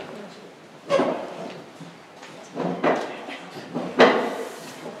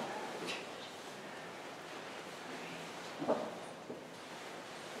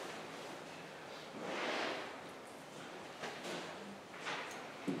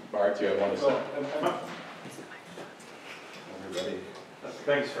 Mark, do you have one to say? Everybody,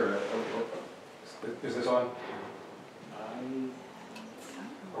 thanks for, is this on?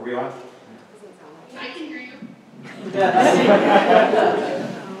 Are we on? I can hear you.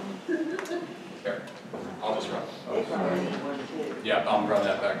 Here, I'll just run. Yeah, I'll run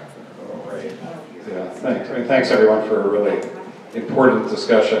that back. Great. Yeah, thanks everyone for a really important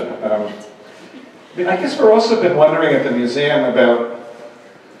discussion. I guess we've also been wondering at the museum about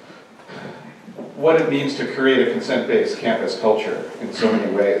what it means to create a consent-based campus culture in so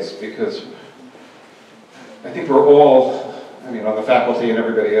many ways, because I think we're all, on the faculty and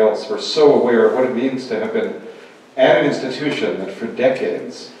everybody else, we're so aware of what it means to have been at an institution that for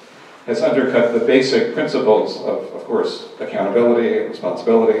decades has undercut the basic principles of course, accountability,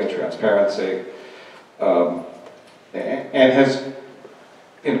 responsibility, and transparency, and has,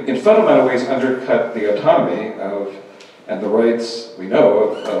 in fundamental ways, undercut the autonomy of and the rights, we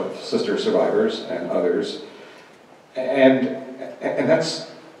know, of sister survivors and others. And that's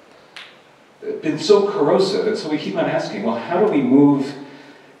been so corrosive, and so we keep on asking, well, how do we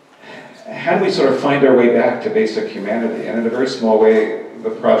sort of find our way back to basic humanity? And in a very small way, the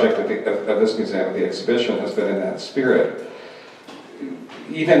project of this museum, of the exhibition, has been in that spirit.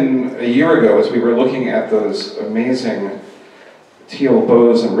 Even a year ago, as we were looking at those amazing teal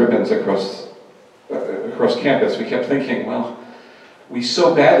bows and ribbons across campus, we kept thinking, well, we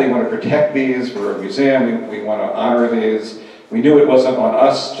so badly want to protect these, we're a museum, we want to honor these. We knew it wasn't on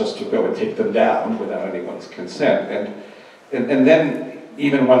us just to go and take them down without anyone's consent. And then,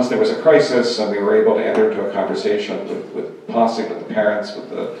 even once there was a crisis and we were able to enter into a conversation with Posse, with the parents,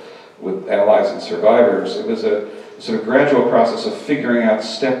 with allies and survivors, it was a sort of gradual process of figuring out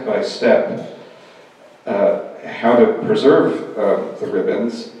step by step how to preserve the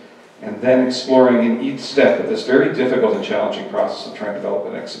ribbons, and then exploring in each step of this very difficult and challenging process of trying to develop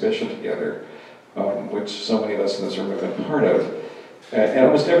an exhibition together, which so many of us in this room have been part of. And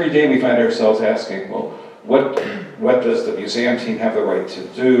almost every day we find ourselves asking, well, what does the museum team have the right to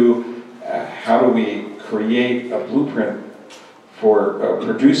do? How do we create a blueprint for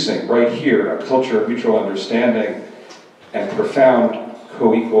producing right here a culture of mutual understanding and profound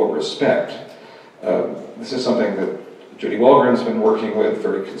co-equal respect? This is something that Judy Walgren's been working with,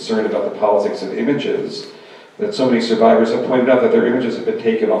 very concerned about the politics of images, that so many survivors have pointed out that their images have been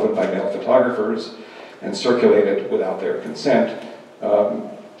taken often by male photographers and circulated without their consent.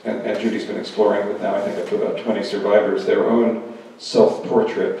 And Judy's been exploring with now, I think, up to about 20 survivors, their own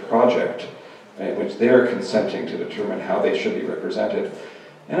self-portrait project in which they're consenting to determine how they should be represented.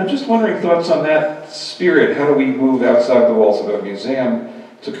 And I'm just wondering thoughts on that spirit. How do we move outside the walls of a museum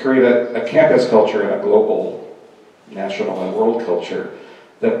to create a campus culture and a global, national and world culture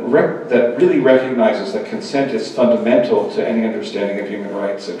that really recognizes that consent is fundamental to any understanding of human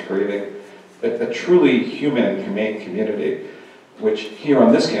rights and creating a truly human and humane community, which here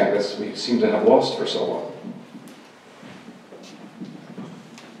on this campus we seem to have lost for so long.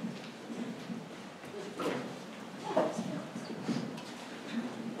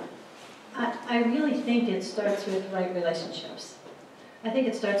 I really think it starts with right relationships. I think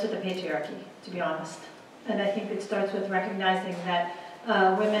it starts with the patriarchy, to be honest. And I think it starts with recognizing that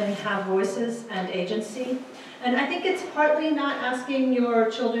women have voices and agency. And I think it's partly not asking your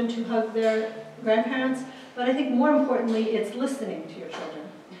children to hug their grandparents, but I think more importantly, it's listening to your children.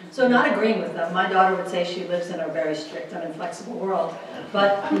 So not agreeing with them. My daughter would say she lives in a very strict and inflexible world.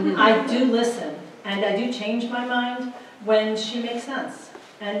 But I do listen, and I do change my mind when she makes sense.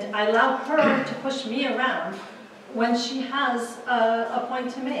 And I allow her to push me around when she has a point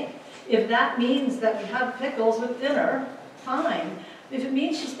to make. If that means that we have pickles with dinner, fine. If it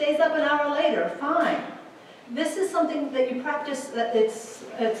means she stays up an hour later, fine. This is something that you practice, that it's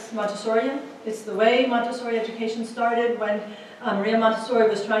Montessorian. It's the way Montessori education started when Maria Montessori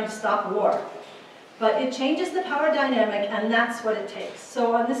was trying to stop war. But it changes the power dynamic, and that's what it takes.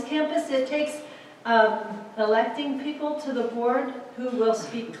 So on this campus, it takes electing people to the board who will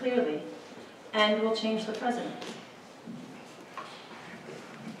speak clearly and will change the president.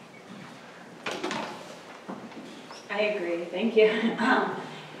 I agree, thank you.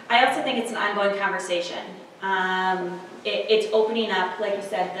 I also think it's an ongoing conversation. It's opening up, like you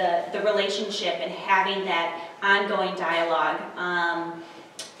said, the relationship and having that ongoing dialogue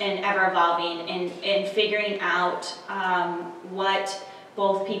and ever evolving and figuring out what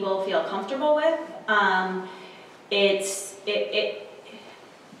both people feel comfortable with. It's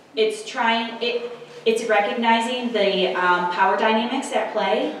recognizing the power dynamics at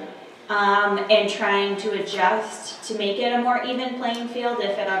play and trying to adjust to make it a more even playing field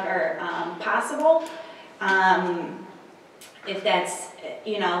if it ever possible. If that's,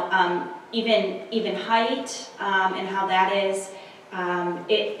 even height and how that is,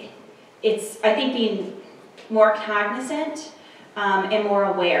 it's, I think, being more cognizant and more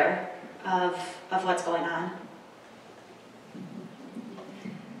aware of what's going on.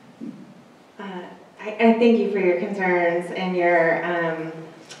 I thank you for your concerns and your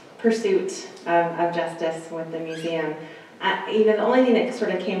pursuit of justice with the museum. The only thing that sort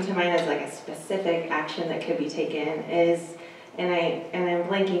of came to mind as like a specific action that could be taken is, and I'm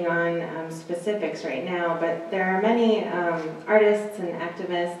blanking on specifics right now, but there are many artists and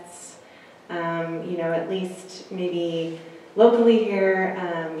activists, at least maybe locally here,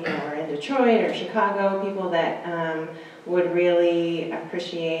 or in Detroit or Chicago, people that would really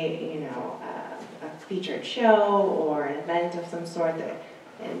appreciate, a featured show or an event of some sort that,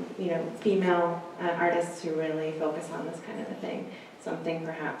 and female artists who really focus on this kind of a thing. Something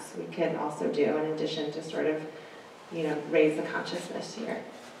perhaps we could also do in addition to sort of, raise the consciousness here.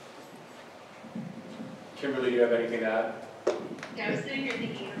 Kimberly, do you have anything to add? Yeah, I was sitting here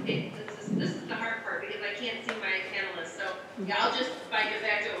thinking, okay, this is the hard part because I can't see my panelists. So yeah, I'll just, if I get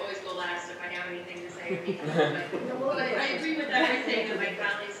back to always go last if I have anything to say. But I agree with everything that my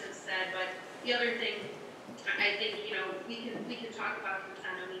colleagues have said. But the other thing, I think, we can talk about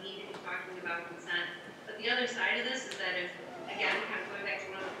consent and we need to be talking about consent. But the other side of this is that if, again, kind of going back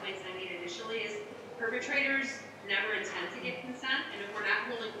to one of the points I made initially, is perpetrators never intend to get consent, and if we're not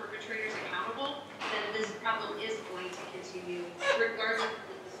holding perpetrators accountable, then this problem is going to continue regardless of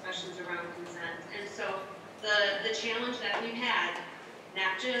the discussions around consent. And so the challenge that we've had,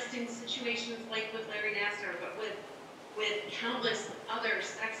 not just in situations like with Larry Nassar, but with countless other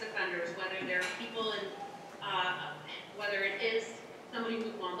sex offenders, whether they're people in, whether it is somebody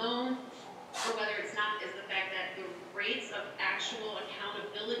who's well known, or whether it's not, is the fact that the rates of actual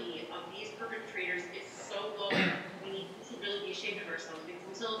accountability of these perpetrators is so low. We need to really be ashamed of ourselves,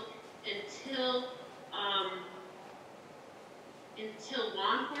 because until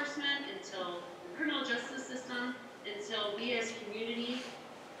law enforcement, until the criminal justice system, until we as community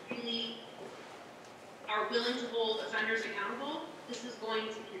really are willing to hold offenders accountable, this is going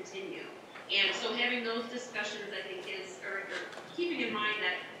to continue. And so having those discussions, I think, or keeping in mind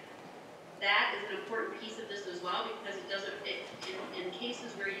that is an important piece of this as well, because it doesn't, in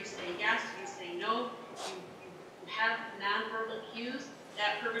cases where you say yes, you say no, you have nonverbal cues,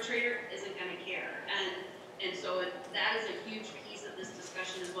 that perpetrator isn't going to care. And so that is a huge piece of this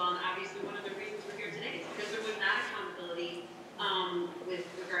discussion as well. And obviously one of the reasons we're here today is because there was not accountability with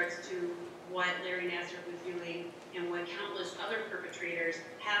regards to what Larry Nassar was doing and what countless other perpetrators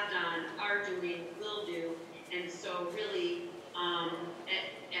have done, are doing, will do. And so really,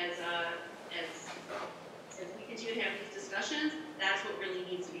 as we continue to have these discussions, that's what really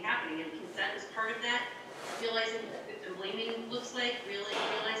needs to be happening. And consent is part of that. Realizing what victim blaming looks like, really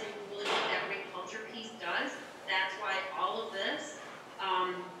realizing really what that rape culture piece does. That's why all of this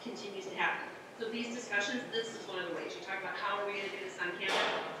continues to happen. So these discussions, this is one of the ways. You talk about how are we going to do this on campus.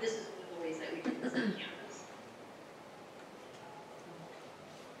 This is one of the ways that we do this on campus.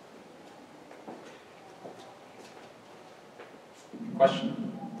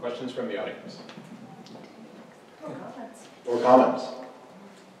 Questions from the audience? Or comments. Or comments?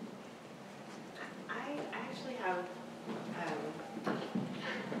 I actually have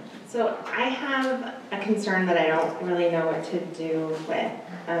So I have a concern that I don't really know what to do with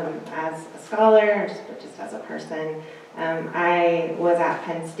as a scholar, or just as a person. I was at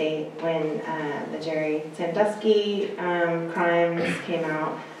Penn State when the Jerry Sandusky crimes came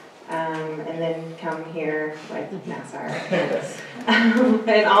out, and then come here with Maas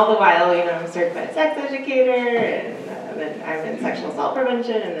and all the while, you know, I'm a certified sex educator, and then I'm in sexual assault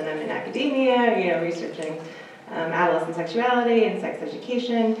prevention, and then I'm in academia, you know, researching adolescent sexuality and sex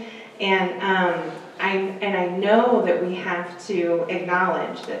education. And I know that we have to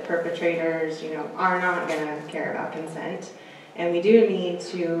acknowledge that perpetrators, you know, are not going to care about consent, and we do need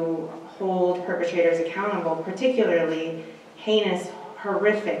to hold perpetrators accountable, particularly heinous,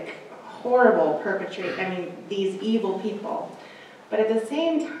 horrific, horrible perpetrators. I mean, these evil people. But at the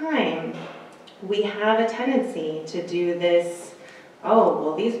same time, we have a tendency to do this. Oh,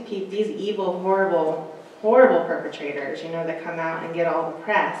 well, these evil, horrible perpetrators, you know, that come out and get all the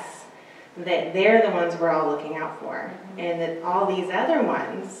press, that they're the ones we're all looking out for, and that all these other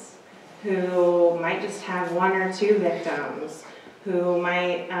ones who might just have one or two victims, who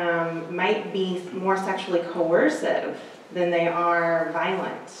might be more sexually coercive than they are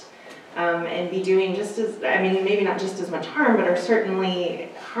violent, and be doing just as, I mean, maybe not just as much harm, but are certainly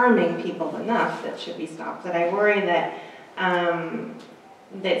harming people enough that should be stopped. That I worry that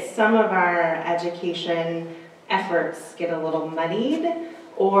that some of our education efforts get a little muddied,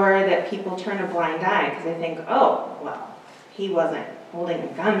 or that people turn a blind eye because they think, oh, well, he wasn't holding a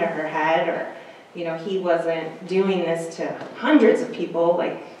gun to her head, or, you know, he wasn't doing this to hundreds of people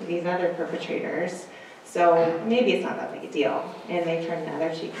like these other perpetrators, so maybe it's not that big a deal, and they turn the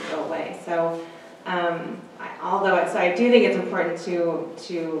other cheek and go away. So, I do think it's important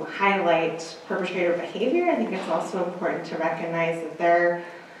to highlight perpetrator behavior. I think it's also important to recognize that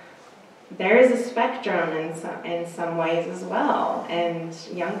there is a spectrum in some ways as well, and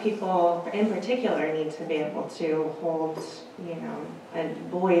young people in particular need to be able to hold, you know,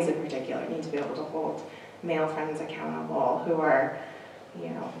 and boys in particular need to be able to hold male friends accountable who are, you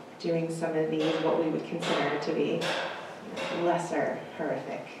know, doing some of these what we would consider to be lesser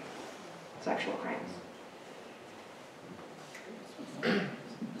horrific sexual crimes.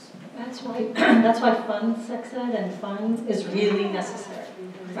 That's why fun sex ed and fun is really necessary,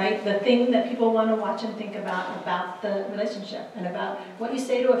 right? The thing that people want to watch and think about the relationship, and about what you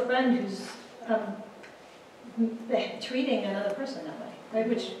say to a friend who's treating another person that way, right?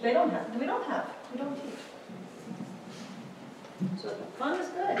 Which we don't teach. So fun is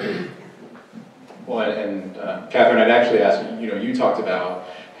good. Well, and Catherine, I'd actually ask you, you know, you talked about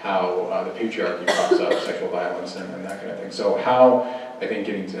how the patriarchy props up sexual violence and that kind of thing. So how, I think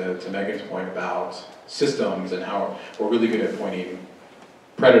getting to Megan's point about systems and how we're really good at pointing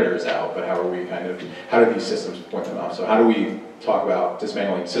predators out, but how do these systems point them out? So how do we talk about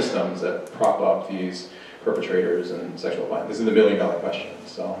dismantling systems that prop up these perpetrators and sexual violence? This is the $1 million question,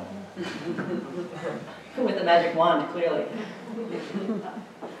 so. With a magic wand, clearly.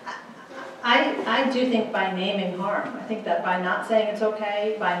 I do think by naming harm, I think that by not saying it's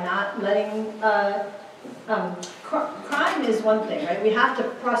okay, by not letting, crime is one thing, right? We have to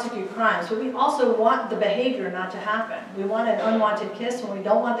prosecute crimes, but we also want the behavior not to happen. We want an unwanted kiss. When we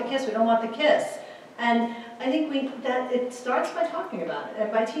don't want the kiss, we don't want the kiss. And I think that it starts by talking about it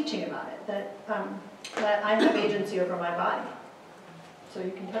and by teaching about it, that I have agency over my body. So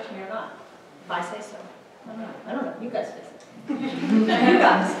you can touch me or not, if I say so. I don't know. You guys say so. You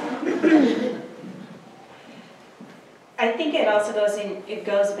guys. I think it also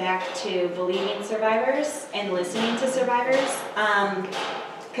goes back to believing survivors and listening to survivors,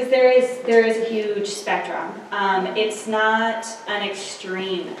 because there is a huge spectrum. It's not an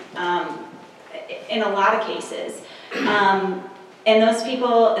extreme in a lot of cases, and those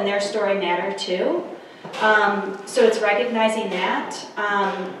people and their story matter too. So it's recognizing that.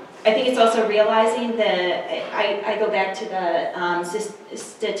 I think it's also realizing that I go back to the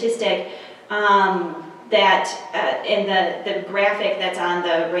statistic that in the graphic that's on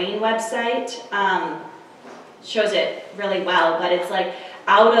the RAIN website shows it really well, but it's like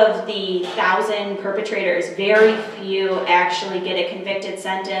out of the 1,000 perpetrators, very few actually get a convicted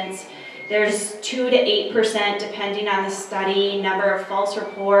sentence. There's 2 to 8%, depending on the study, number of false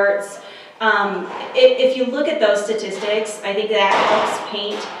reports. If you look at those statistics, I think that helps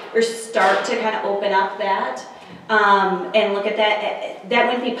paint or start to kind of open up that and look at that. That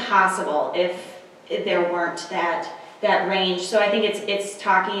wouldn't be possible if there weren't that range. So I think it's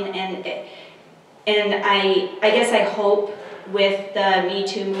talking, and I guess I hope with the Me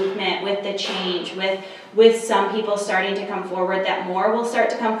Too movement, with the change, with some people starting to come forward, that more will start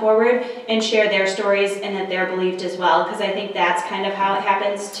to come forward and share their stories and that they're believed as well. Because I think that's kind of how it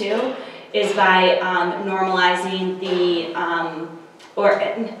happens too, is by normalizing the, or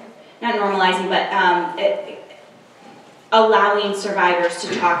not normalizing, but allowing survivors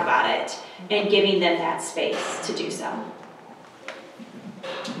to talk about it and giving them that space to do so.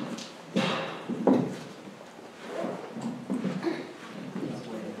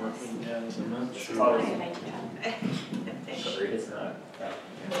 It's not.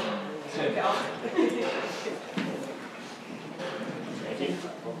 Thank you.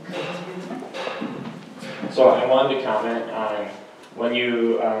 So I wanted to comment on when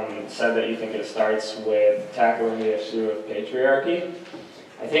you said that you think it starts with tackling the issue of patriarchy.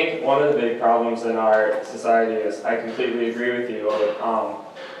 I think one of the big problems in our society is, I completely agree with you,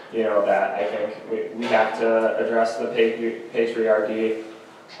 you know, that I think we have to address the patriarchy.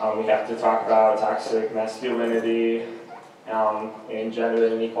 We have to talk about toxic masculinity and gender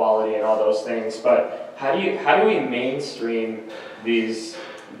inequality and all those things. But how do we mainstream these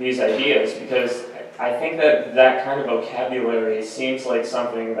ideas? Because I think that kind of vocabulary seems like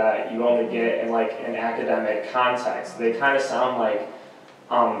something that you only get in like an academic context. They kind of sound like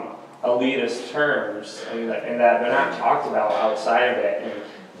elitist terms, and that they're not talked about outside of it. And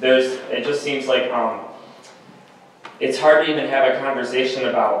it just seems like it's hard to even have a conversation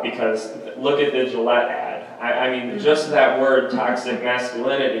about, because look at the Gillette ad. I mean, just that word toxic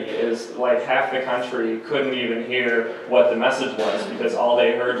masculinity is like half the country couldn't even hear what the message was, because all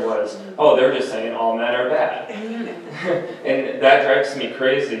they heard was, oh, they're just saying all men are bad. And that drives me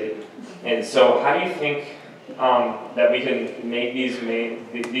crazy. And so how do you think that we can make these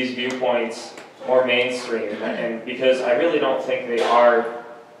viewpoints more mainstream? And because I really don't think they are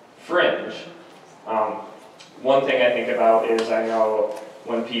fringe. One thing I think about is, I know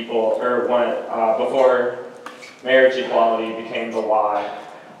when people, or before marriage equality became the law,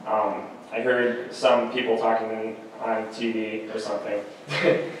 I heard some people talking on TV or something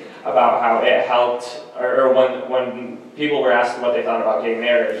about how it helped, or when people were asked what they thought about gay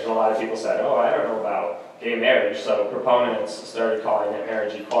marriage, a lot of people said, oh, I don't know about gay marriage, so proponents started calling it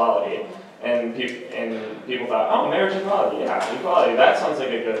marriage equality. And people thought, oh, marriage equality, yeah, equality, that sounds like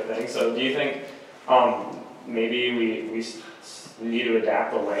a good thing. So do you think maybe we need to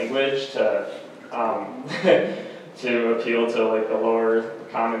adapt the language to to appeal to like the lower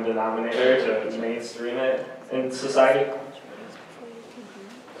common denominator, to mainstream it in society?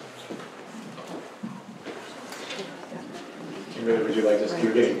 Kimberly, would you like to?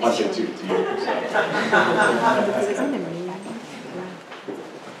 You're getting punted to you.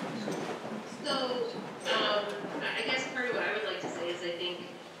 I guess part of what I would like to say is, I think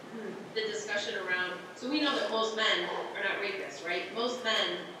the discussion around, so we know that most men are not rapists, right? Most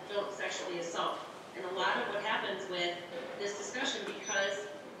men don't sexually assault. And a lot of what happens with this discussion, because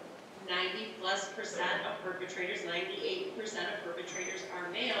 90+% of perpetrators, 98% of perpetrators are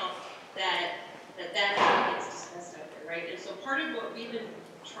male, that gets discussed out there, right? And so part of what we've been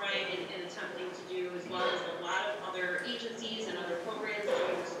trying and attempting to do, as well as a lot of other agencies and other programs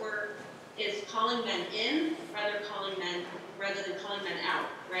doing this work, is calling men in rather than calling men out,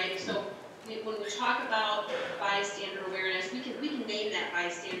 right? So when we talk about bystander awareness, we can name that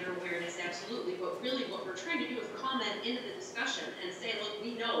bystander awareness, absolutely, but really what we're trying to do is call men into the discussion and say, look,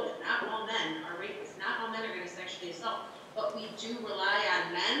 we know that not all men are rapists, not all men are going to sexually assault, but we do rely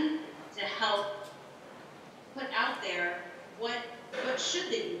on men to help put out there what should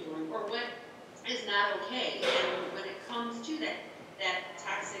they be doing, or what is not okay. And when it comes to that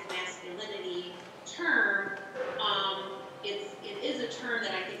toxic masculinity term, it is a term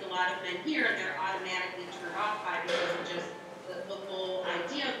that I think a lot of men hear and they're automatically turned off by, because of just the whole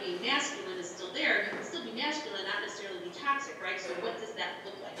idea of being masculine is still there. You can still be masculine, not necessarily be toxic, right? So what does that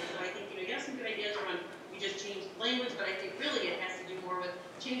look like? And so I think, you have some good ideas around, we just changed the language, but I think really it has to do more with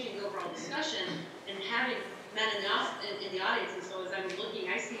changing the overall discussion and having men in the audience. And so as I'm looking,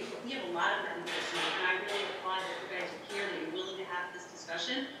 I see we have a lot of men in this room, and I really applaud that you guys are here, that you're willing to have this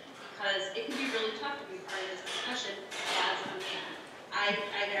discussion, because it can be really tough to be part of this discussion as a man. I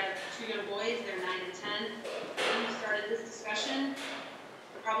have 2 young boys, they're 9 and 10. We started this discussion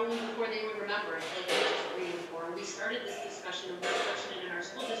probably before they would remember it, like they were just waiting for. And we started this discussion, and we're fortunate in our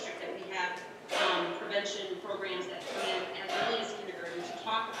school district that we have prevention programs that come in as early as kindergarten to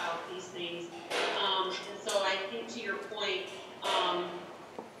talk about these things. And so I think to your point,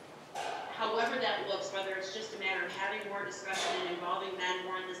 however that looks, whether it's just a matter of having more discussion and involving men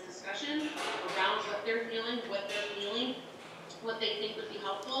more in this discussion around what they're feeling, what they think would be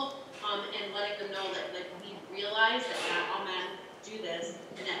helpful, and letting them know that we realize that not all men do this,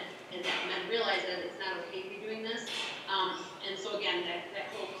 and that men realize that it's not okay to be doing this. And so again, that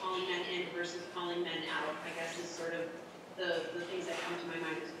whole calling men in versus calling men out, I guess, is sort of the things that come to my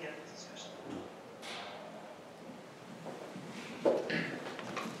mind as we have this discussion.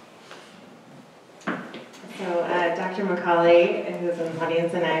 So Dr. McCauley, who's in the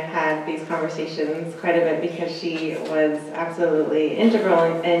audience, and I've had these conversations quite a bit because she was absolutely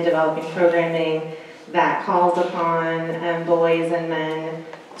integral in developing programming that calls upon boys and men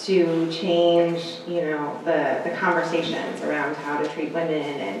to change, the conversations around how to treat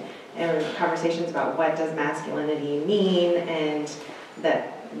women and conversations about what does masculinity mean, and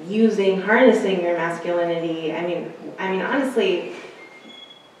that harnessing your masculinity. I mean, honestly,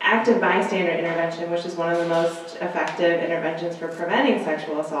 active bystander intervention, which is one of the most effective interventions for preventing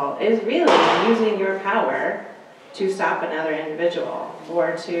sexual assault, is really using your power to stop another individual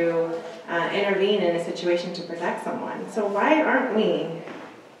or to intervene in a situation to protect someone. So why aren't we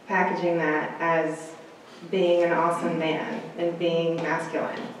packaging that as being an awesome man and being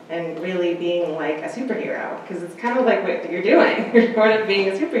masculine and really being like a superhero? Because it's kind of like what you're doing. You're sort of being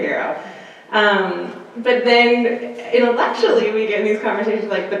a superhero. But then intellectually we get in these conversations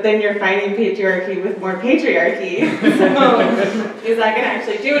like, but then you're fighting patriarchy with more patriarchy. So is that going to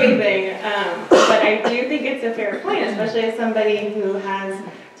actually do anything? But I do think it's a fair point, especially as somebody who has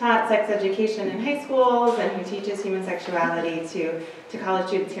taught sex education in high schools and who teaches human sexuality to college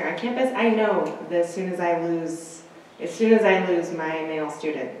students here on campus. I know that as soon as I lose my male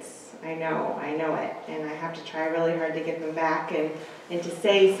students, I know it, and I have to try really hard to get them back and to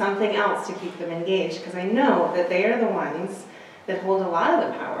say something else to keep them engaged, because I know that they are the ones that hold a lot of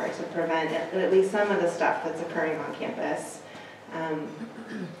the power to prevent at least some of the stuff that's occurring on campus.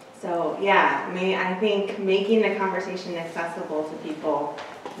 So yeah, I think making the conversation accessible to people,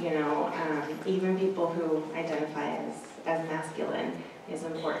 even people who identify as masculine, is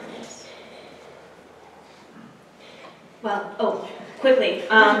important. Well, quickly,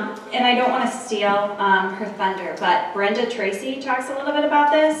 and I don't want to steal her thunder, but Brenda Tracy talks a little bit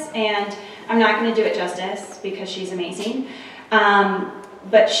about this, and I'm not going to do it justice because she's amazing,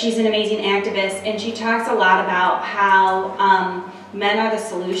 but she's an amazing activist, and she talks a lot about how men are the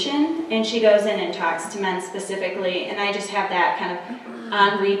solution, and she goes in and talks to men specifically, and I just have that kind of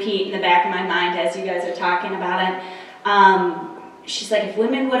on repeat in the back of my mind as you guys are talking about it. She's like, if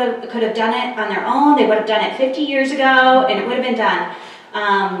women could have done it on their own, they would have done it 50 years ago, and it would have been done.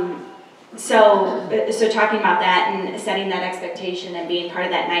 So talking about that and setting that expectation and being part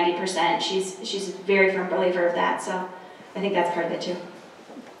of that 90%, she's a very firm believer of that. So I think that's part of it too.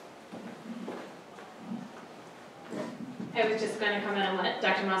 I was just going to comment on what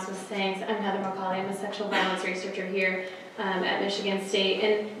Dr. Maas was saying. So I'm Heather McCauley. I'm a sexual violence researcher here at Michigan State.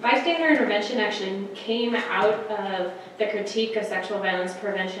 And bystander intervention actually came out of the critique of sexual violence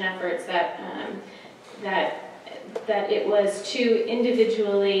prevention efforts that it was too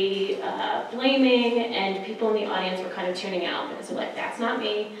individually blaming, and people in the audience were kind of tuning out. So like, that's not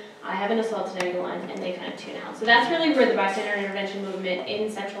me. I haven't assaulted anyone, and they kind of tune out. So that's really where the bystander intervention movement in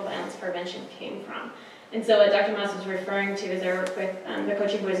sexual violence prevention came from. And so what Dr. Maas was referring to is I work with the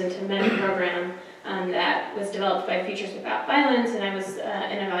Coaching Boys into Men program that was developed by Futures Without Violence, and I was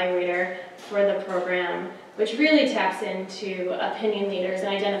an evaluator for the program, which really taps into opinion leaders and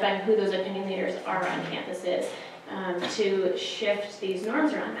identifying who those opinion leaders are on campuses to shift these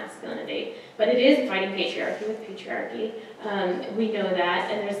norms around masculinity. But it is fighting patriarchy with patriarchy. We know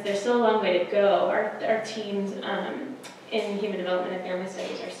that, and there's still a long way to go. Our teams in human development and family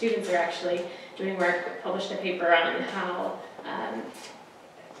studies, our students are actually doing work, published a paper on how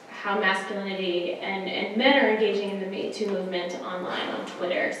masculinity and men are engaging in the Me Too movement online on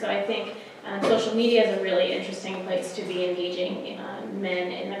Twitter. So I think social media is a really interesting place to be engaging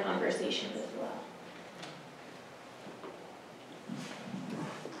men in the conversation as well.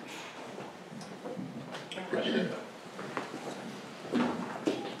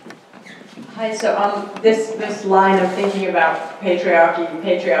 Hi, so this line of thinking about patriarchy,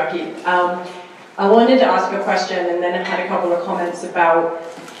 I wanted to ask a question, and then I had a couple of comments about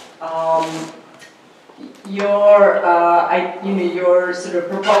your sort of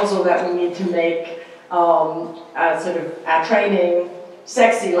proposal that we need to make sort of our training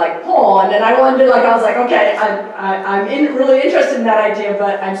sexy like porn, and I was like, okay, I'm really interested in that idea,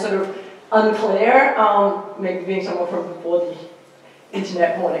 but I'm sort of unclear, maybe being someone from before the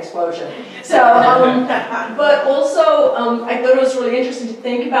internet porn explosion. So, but also, I thought it was really interesting to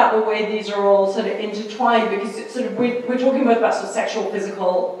think about the way these are all sort of intertwined, because it's sort of we're talking both about sort of sexual,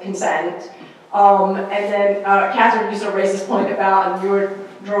 physical consent, And then Catherine, you sort of raised this point about, and you were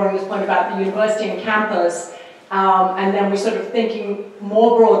drawing this point about the university and campus, and then we're sort of thinking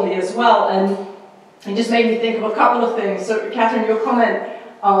more broadly as well, and it just made me think of a couple of things. So Catherine, your comment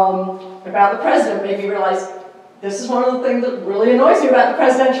about the president made me realize this is one of the things that really annoys me about the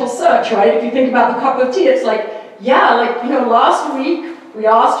presidential search, right? If you think about the cup of tea, it's like, yeah, like, you know, last week we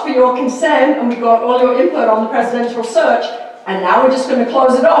asked for your consent and we got all your input on the presidential search, and now we're just going to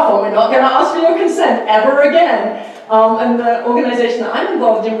close it off, and we're not going to ask for your consent ever again. And the organization that I'm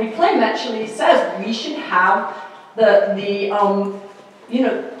involved in, Reclaim, actually says we should have you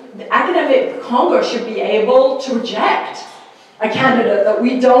know, the academic Congress should be able to reject a candidate that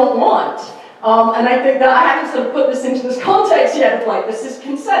we don't want. And I think that I haven't sort of put this into this context yet of like, this is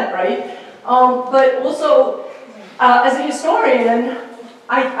consent, right? But also, as a historian,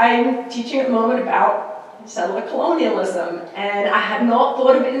 I'm teaching at the moment about settler colonialism, and I had not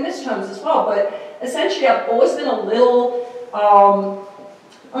thought of it in this terms as well, but essentially I've always been a little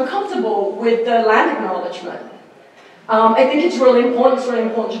uncomfortable with the land acknowledgement. I think it's really important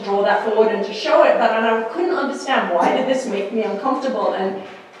to draw that forward and to show it, but I couldn't understand why did this make me uncomfortable. And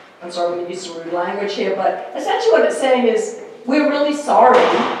I'm sorry, I'm going to use some rude language here, but essentially what it's saying is, we're really sorry.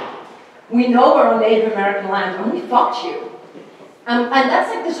 We know we're on Native American land, and we fucked you. And that's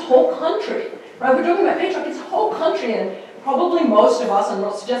like this whole country, right? We're talking about patriarchy, it's a whole country, and probably most of us, I'm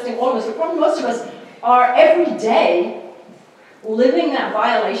not suggesting all of us, but probably most of us are every day living that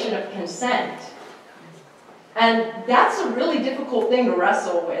violation of consent. And that's a really difficult thing to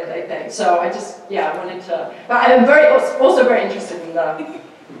wrestle with, I think. So I just, yeah, I wanted to, but I'm also very interested in the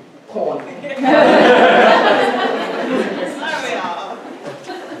porn.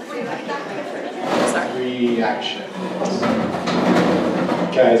 Reaction.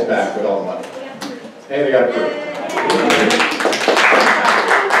 Guy's back with all the money. Hey, they got approved.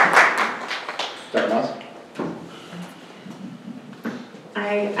 Dr. Maas?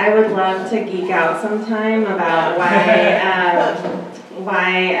 I would love to geek out sometime about why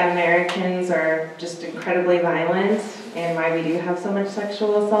Americans are just incredibly violent and why we do have so much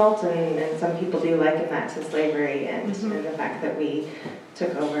sexual assault, and some people do liken that to slavery and the fact that we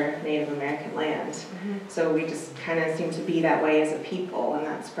took over Native American land. So we just kind of seem to be that way as a people, and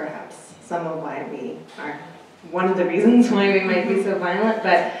that's perhaps some of why we are, one of the reasons why we might be so violent.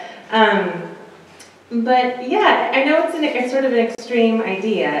 But yeah, I know it's sort of an extreme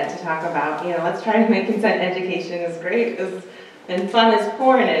idea to talk about, you know, let's try to make consent education as great and fun as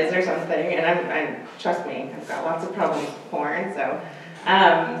porn is or something. And I'm trust me, I've got lots of problems with porn. So,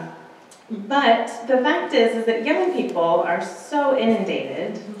 but the fact is that young people are so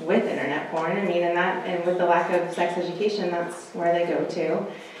inundated with internet porn. I mean, and with the lack of sex education, that's where they go to.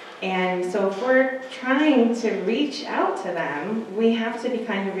 And so if we're trying to reach out to them, we have to be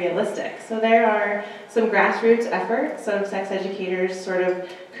kind of realistic. So there are some grassroots efforts of sex educators sort of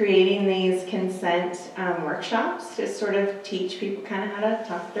creating these consent workshops to sort of teach people kind of how to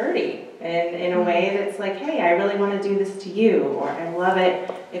talk dirty and in a way that's like, hey, I really want to do this to you, or I love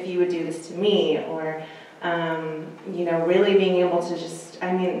it if you would do this to me, or you know, really being able to just,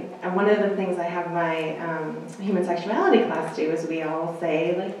 I mean, one of the things I have my human sexuality class do is we all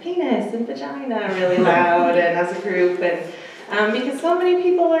say like penis and vagina really loud and as a group, and because so many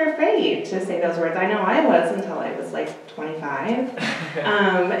people are afraid to say those words. I know I was until I was like 25.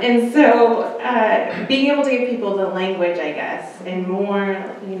 And so being able to give people the language, I guess, and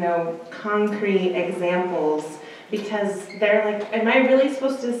more, you know, concrete examples, because they're like, am I really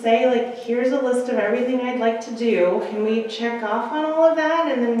supposed to say, like, here's a list of everything I'd like to do, can we check off on all of that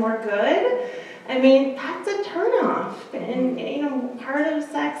and then we're good? I mean, that's a turnoff. And, you know, part of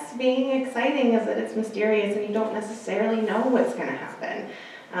sex being exciting is that it's mysterious and you don't necessarily know what's going to happen.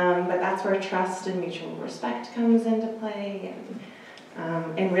 But that's where trust and mutual respect comes into play,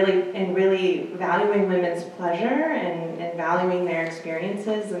 and really valuing women's pleasure and valuing their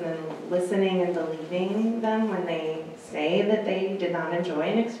experiences, and then listening and believing them when they say that they did not enjoy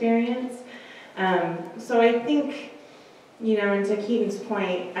an experience. So I think, you know, and to Keaton's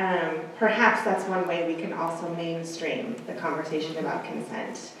point, perhaps that's one way we can also mainstream the conversation about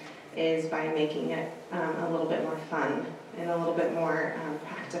consent, is by making it a little bit more fun and a little bit more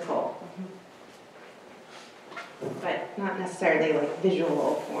practical. But not necessarily like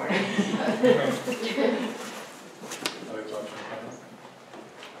visual porn.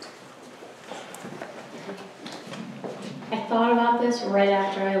 I thought about this right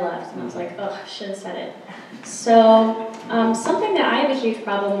after I left, and I was like, oh, I should have said it. So, something that I have a huge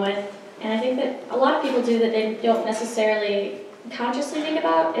problem with, and I think that a lot of people do that they don't necessarily consciously think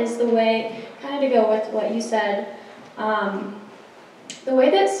about, is the way, kind of to go with what you said, the way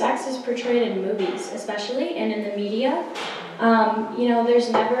that sex is portrayed in movies, especially, and in the media, you know, there's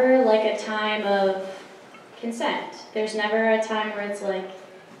never like a time of consent. There's never a time where it's like,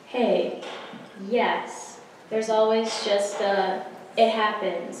 hey, yes. There's always just it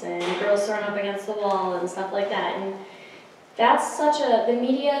happens, and girls thrown up against the wall and stuff like that. And that's such the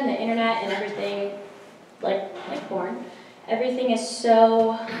media and the internet and everything, like porn, everything is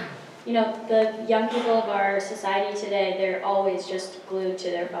so, you know, the young people of our society today, they're always just glued to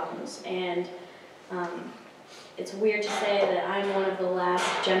their phones. And it's weird to say that I'm one of the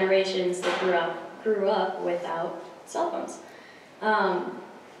last generations that grew up without cell phones.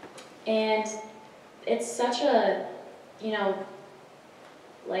 And it's such a, you know,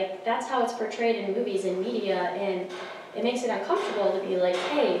 like that's how it's portrayed in movies and media, and it makes it uncomfortable to be like,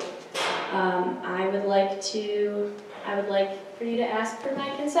 hey, I would like for you to ask for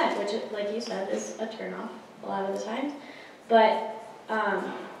my consent, which, like you said, is a turnoff a lot of the times. But,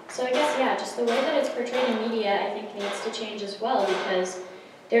 so I guess, yeah, just the way that it's portrayed in media, I think needs to change as well, because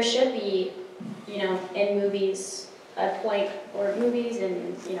there should be, you know, in movies, a point, or movies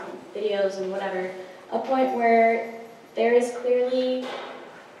and, you know, videos and whatever, a point where there is clearly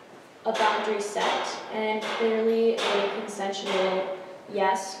a boundary set and clearly a consensual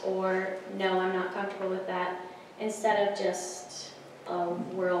yes or no, I'm not comfortable with that, instead of just a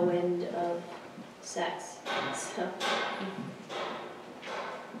whirlwind of sex. So.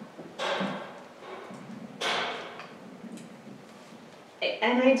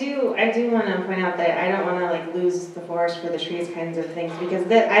 And I do want to point out that I don't want to like lose the forest for the trees kinds of things, because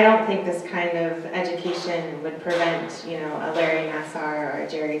I don't think this kind of education would prevent, you know, a Larry Nassar or a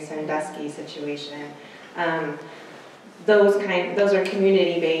Jerry Sandusky situation. Those are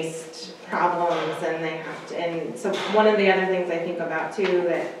community-based problems, and they have to. And so one of the other things I think about too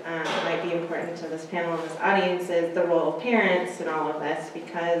that might be important to this panel and this audience is the role of parents in all of this,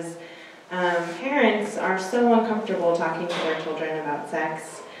 because parents are so uncomfortable talking to their children about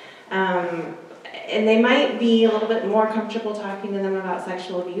sex, and they might be a little bit more comfortable talking to them about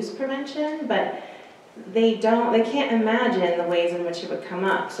sexual abuse prevention, but they can't imagine the ways in which it would come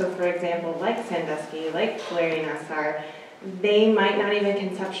up. So for example, like Sandusky, like Larry Nassar, they might not even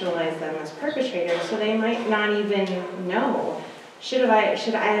conceptualize them as perpetrators, so they might not even know. Should I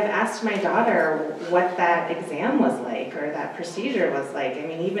have asked my daughter what that exam was like or that procedure was like? I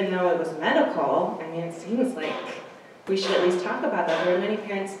mean, even though it was medical, I mean, it seems like we should at least talk about that. There are many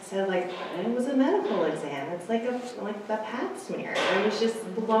parents that said, like, it was a medical exam. It's like the pap smear. I was just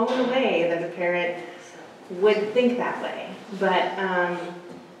blown away that a parent would think that way.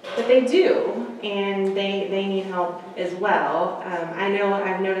 But they do, and they need help as well. I know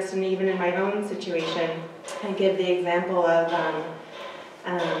I've noticed, and even in my own situation, I give the example of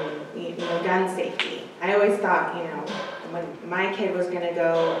gun safety. I always thought, you know, when my kid was going to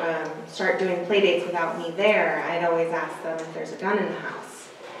go start doing play dates without me there, I'd always ask them if there's a gun in the house.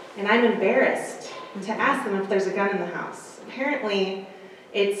 And I'm embarrassed to ask them if there's a gun in the house. Apparently,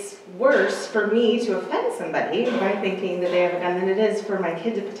 it's worse for me to offend somebody by thinking that they have a gun than it is for my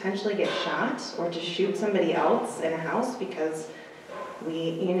kid to potentially get shot or to shoot somebody else in a house because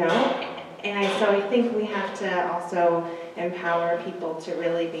you know. So I think we have to also empower people to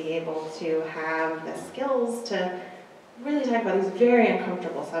really be able to have the skills to really talk about these very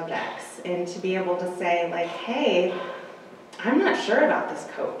uncomfortable subjects, and to be able to say, like, hey, I'm not sure about this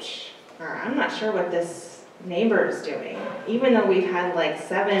coach, or I'm not sure what this neighbor is doing. Even though we've had like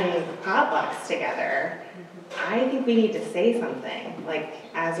 7 potlucks together, I think we need to say something, like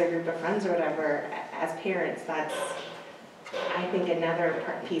as a group of friends or whatever, as parents. That's, I think, another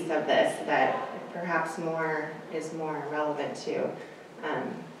piece of this that perhaps is more relevant to you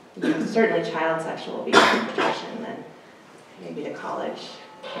know, certainly child sexual abuse and protection than maybe the college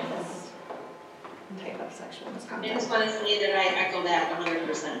campus type of sexual misconduct. I just want to say that I echo that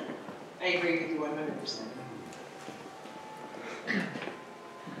 100%. I agree with you 100%.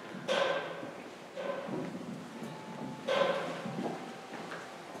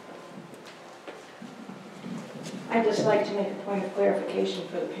 I'd just like to make a point of clarification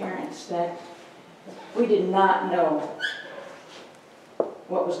for the parents that we did not know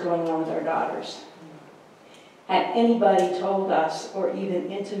what was going on with our daughters. Had anybody told us or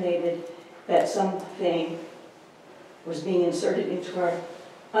even intimated that something was being inserted into our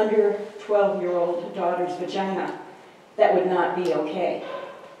under 12-year-old daughter's vagina, that would not be okay.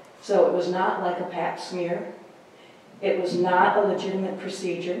 So it was not like a pap smear. It was not a legitimate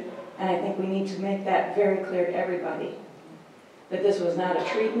procedure. And I think we need to make that very clear to everybody, that this was not a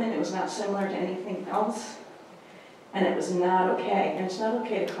treatment, it was not similar to anything else, and it was not okay. And it's not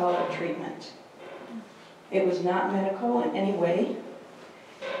okay to call it a treatment. It was not medical in any way.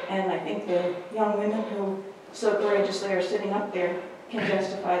 And I think the young women who so courageously are sitting up there can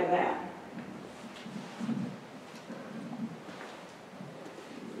justify that.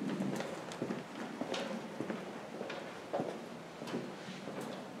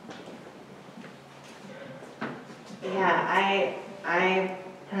 Yeah, I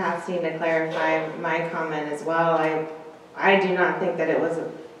perhaps need to clarify my comment as well. I do not think that it was,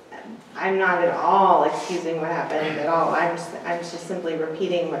 I'm not at all excusing what happened at all. I'm just simply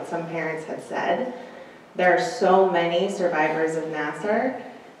repeating what some parents had said. There are so many survivors of Nassar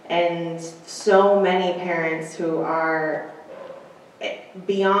and so many parents who are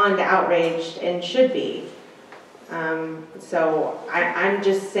beyond outraged and should be. So I'm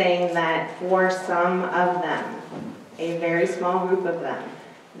just saying that for some of them, a very small group of them,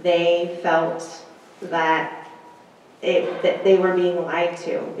 they felt that they were being lied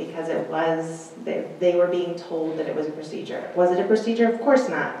to because it was, they were being told that it was a procedure. Was it a procedure? Of course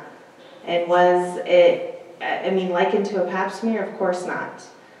not. And was it, I mean, likened to a pap smear? Of course not.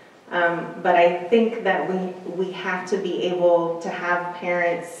 But I think that we have to be able to have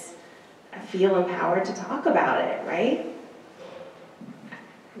parents feel empowered to talk about it, right?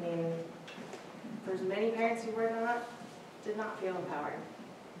 I mean, there's many parents who did not feel empowered.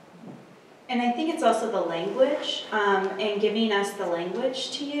 And I think it's also the language, and giving us the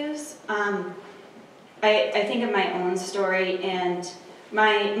language to use. I think of my own story, and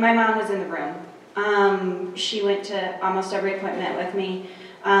my mom was in the room. She went to almost every appointment with me,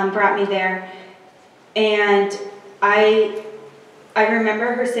 brought me there, and I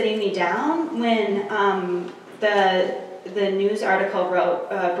remember her sitting me down when the news article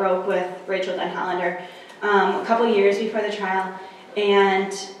broke with Rachel Denhollander a couple years before the trial,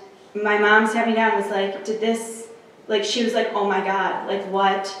 and my mom sat me down and was like, did this, like, she was like, oh my God, like,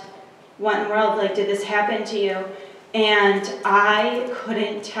 what in the world, like, did this happen to you? And I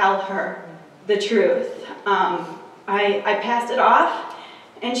couldn't tell her the truth. I passed it off,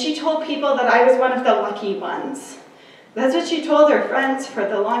 and she told people that I was one of the lucky ones. That's what she told her friends for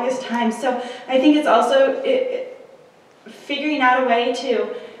the longest time. So I think it's also figuring out a way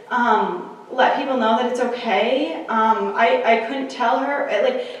to let people know that it's okay. I couldn't tell her,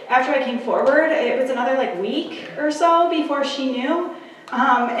 like, after I came forward, it was another like week or so before she knew.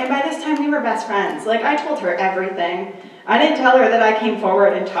 And by this time we were best friends. Like, I told her everything. I didn't tell her that I came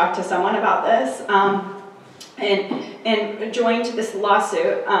forward and talked to someone about this and joined this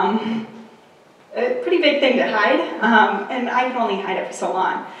lawsuit. A pretty big thing to hide, and I could only hide it for so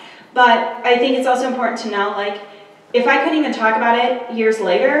long. But I think it's also important to know, like, if I couldn't even talk about it years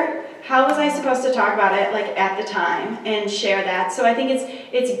later, how was I supposed to talk about it, like, at the time and share that? So I think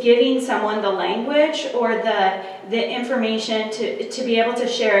it's giving someone the language or the information to be able to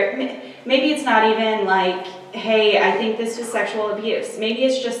share it. Maybe it's not even like, hey, I think this was sexual abuse. Maybe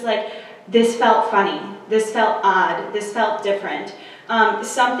it's just like, this felt funny, this felt odd, this felt different.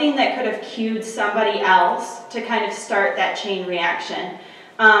 Something that could have cued somebody else to kind of start that chain reaction.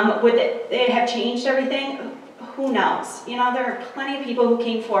 Would it have changed everything? Who knows? You know, there are plenty of people who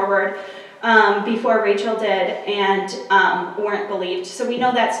came forward before Rachel did and weren't believed. So we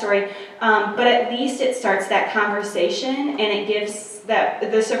know that story, but at least it starts that conversation and it gives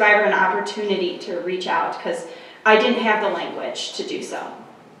the survivor an opportunity to reach out, because I didn't have the language to do so.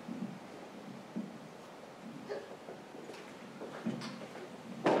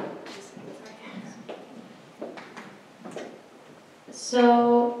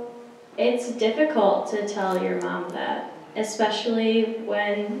 So it's difficult to tell your mom that, especially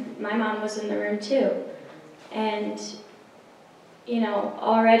when my mom was in the room too. And, you know,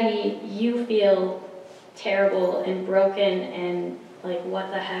 already you feel terrible and broken and like, what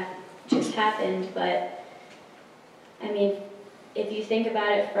the heck just happened? But, I mean, if you think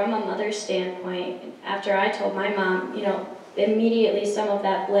about it from a mother's standpoint, after I told my mom, you know, immediately some of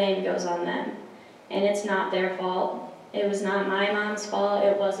that blame goes on them. And it's not their fault. It was not my mom's fault,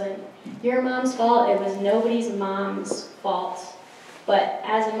 it wasn't your mom's fault, it was nobody's mom's fault. But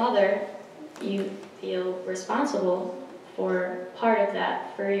as a mother, you feel responsible for part of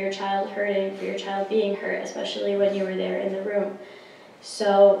that, for your child hurting, for your child being hurt, especially when you were there in the room.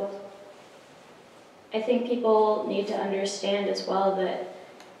 So I think people need to understand as well that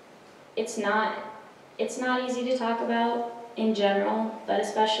it's not easy to talk about in general, but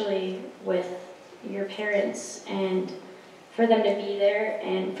especially with your parents, and for them to be there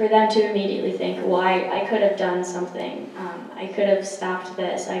and for them to immediately think, why, I could have done something, I could have stopped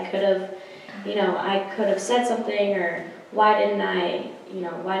this, I could have, you know, I could have said something, or why didn't my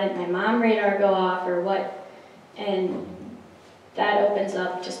mom radar go off, or what, and that opens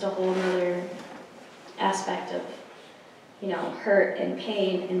up just a whole other aspect hurt and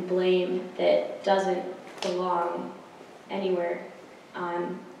pain and blame that doesn't belong anywhere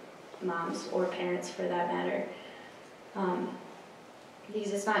on moms or parents for that matter.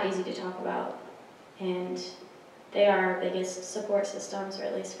 Because it's not easy to talk about, and they are our biggest support systems, or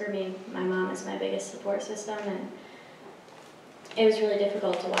at least for me, my mom is my biggest support system, and it was really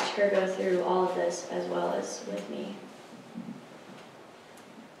difficult to watch her go through all of this as well as with me.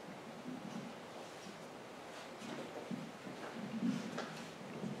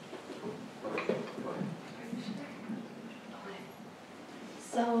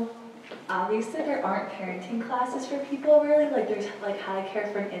 So obviously there aren't parenting classes for people really, like there's like how to care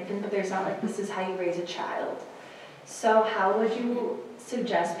for an infant, but there's not like this is how you raise a child. So how would you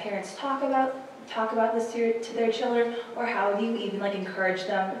suggest parents talk about this to their children, or how do you even like encourage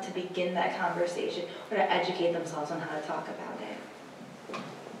them to begin that conversation or to educate themselves on how to talk about it?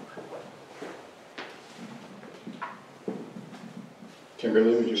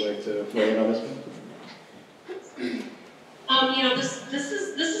 Kimberly, would you like to weigh in on this one? This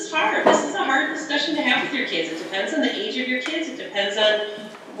is hard. This is a hard discussion to have with your kids. It depends on the age of your kids. It depends on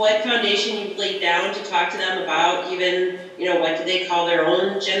what foundation you've laid down to talk to them about, even, what do they call their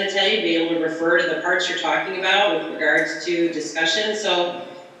own genitalia, to be able to refer to the parts you're talking about with regards to discussion. So,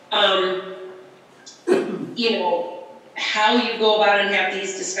 how you go about and have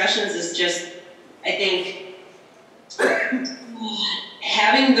these discussions is just, I think,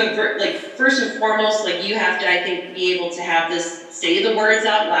 having first and foremost, you have to, I think, be able to have this, say the words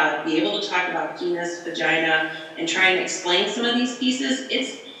out loud, be able to talk about penis, vagina, and try and explain some of these pieces.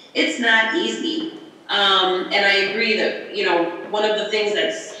 It's not easy. And I agree that, one of the things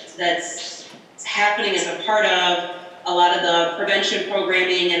that's happening as a part of a lot of the prevention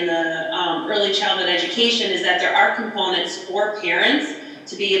programming and the early childhood education is that there are components for parents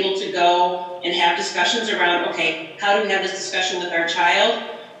to be able to go and have discussions around, okay, how do we have this discussion with our child?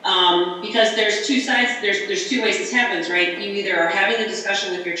 Because there's two sides, there's two ways this happens, right? You either are having the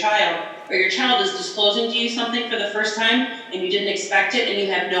discussion with your child, or your child is disclosing to you something for the first time and you didn't expect it and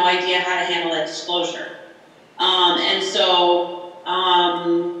you have no idea how to handle that disclosure. And so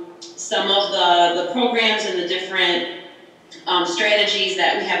some of the programs and the different strategies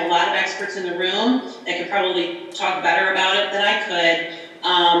that we have a lot of experts in the room that could probably talk better about it than I could.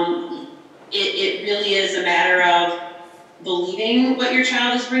 It really is a matter of believing what your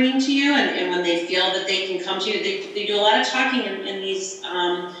child is bringing to you, and when they feel that they can come to you, they do a lot of talking in these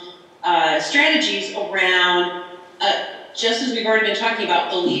strategies around, just as we've already been talking about,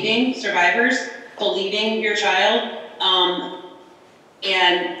 believing survivors, believing your child,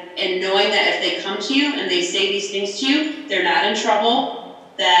 and knowing that if they come to you and they say these things to you, they're not in trouble,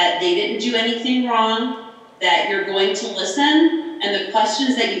 that they didn't do anything wrong, that you're going to listen, and the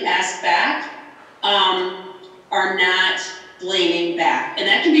questions that you ask back are not blaming back. And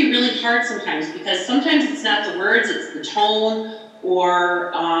that can be really hard sometimes, because sometimes it's not the words, it's the tone,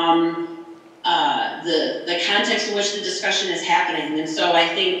 or the context in which the discussion is happening. And so I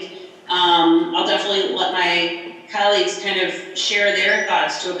think I'll definitely let my colleagues kind of share their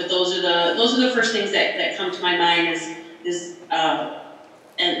thoughts to it, but those are the first things that come to my mind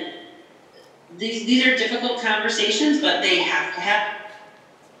and these are difficult conversations, but they have to happen.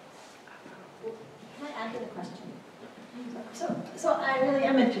 Can I add to the question? So I really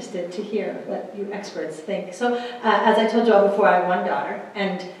am interested to hear what you experts think. So as I told you all before, I have one daughter,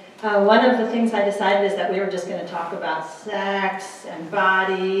 and one of the things I decided is that we were just going to talk about sex and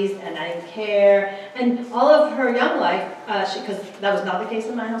bodies, and I didn't care. And all of her young life, because that was not the case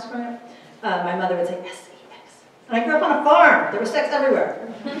in my house growing up, my mother would say, S-E-X. And I grew up on a farm. There was sex everywhere.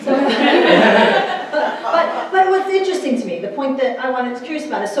 So, but what's interesting to me, the point that I wanted to curious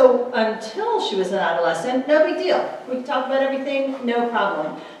about is, so until she was an adolescent, no big deal. We could talk about everything, no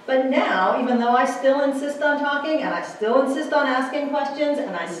problem. But now, even though I still insist on talking, and I still insist on asking questions,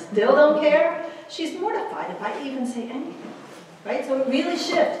 and I still don't care, she's mortified if I even say anything, right? So it really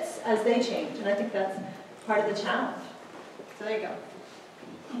shifts as they change, and I think that's part of the challenge. So there you go.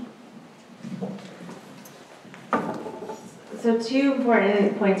 So two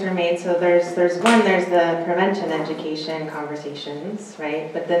important points were made. So there's the prevention education conversations,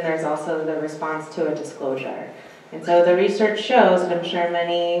 right? But then there's also the response to a disclosure. And so the research shows, and I'm sure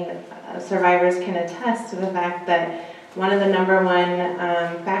many survivors can attest to the fact that one of the number one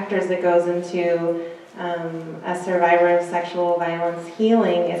factors that goes into a survivor of sexual violence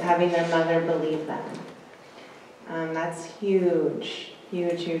healing is having their mother believe them. That's huge,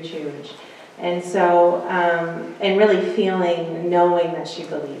 huge, huge, huge. And so, and really knowing that she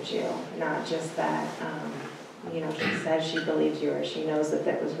believes you, not just that, she says she believes you or she knows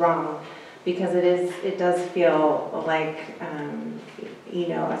that was wrong, because it does feel like, you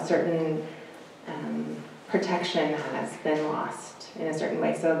know, a certain protection has been lost in a certain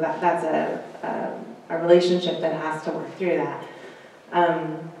way. So that's a relationship that has to work through that.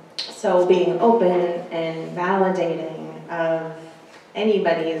 So being open and validating of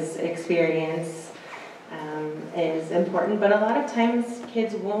anybody's experience is important, but a lot of times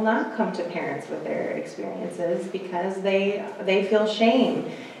kids will not come to parents with their experiences because they feel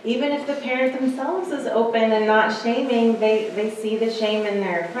shame. Even if the parent themselves is open and not shaming, they see the shame in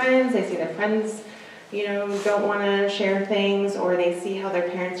their friends, they see their friends, you know, don't want to share things, or they see how their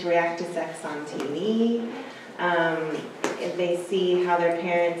parents react to sex on TV. They see how their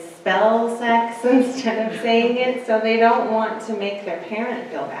parents spell sex instead of saying it, so they don't want to make their parent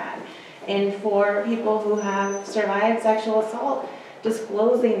feel bad. And for people who have survived sexual assault,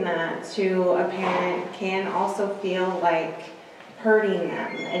 disclosing that to a parent can also feel like hurting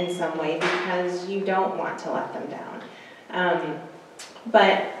them in some way because you don't want to let them down.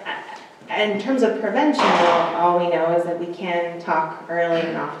 But in terms of prevention, all we know is that we can talk early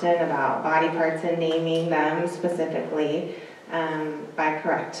and often about body parts and naming them specifically by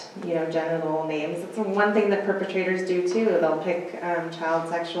correct, you know, genital names. It's one thing that perpetrators do too. They'll pick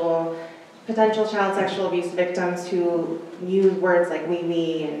potential child sexual abuse victims who use words like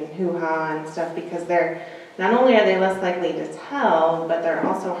wee-wee and hoo-ha and stuff because not only are they less likely to tell, but they're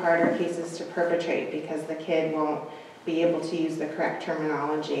also harder cases to perpetrate because the kid won't be able to use the correct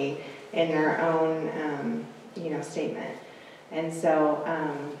terminology in their own, you know, statement. And so,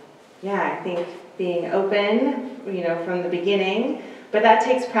 yeah, I think being open, you know, from the beginning, but that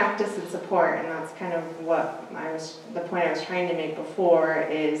takes practice and support, and that's kind of the point I was trying to make before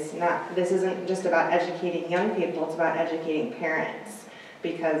is this isn't just about educating young people, it's about educating parents,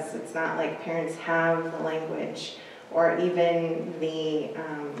 because it's not like parents have the language or even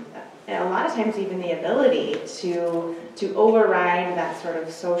a lot of times even the ability to override that sort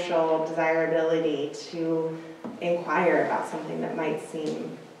of social desirability to inquire about something that might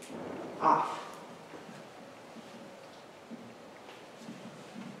seem off.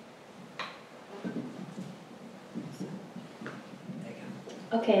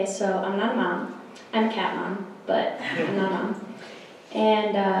 Okay, so I'm not a mom. I'm a cat mom, but I'm not a mom.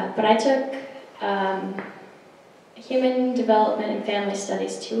 And but I took Human Development and Family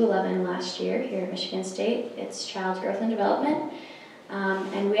Studies 211 last year here at Michigan State. It's child growth and development.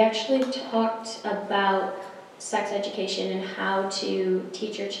 And we actually talked about sex education and how to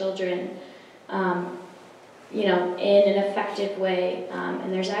teach your children, you know, in an effective way.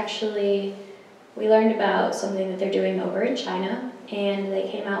 And there's actually, we learned about something that they're doing over in China, and they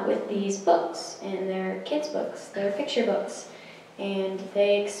came out with these books, and they're kids' books, they're picture books, and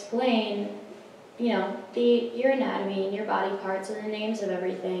they explain, you know, your anatomy and your body parts and the names of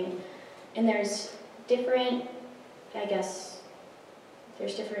everything. And there's different, I guess,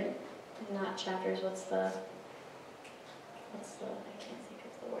 there's different, not chapters, I can't think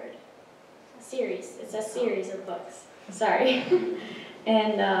of the word. Series, it's a series of books, sorry.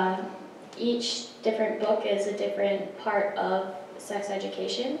 And each different book is a different part of sex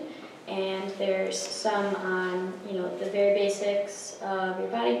education. And there's some on, you know, the very basics of your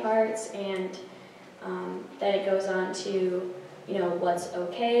body parts, and then it goes on to, you know, what's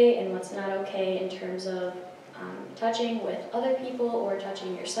okay and what's not okay in terms of touching with other people or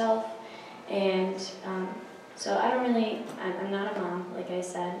touching yourself. And so I'm not a mom, like I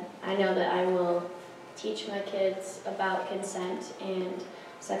said. I know that I will teach my kids about consent and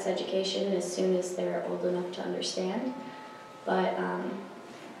sex education as soon as they're old enough to understand. But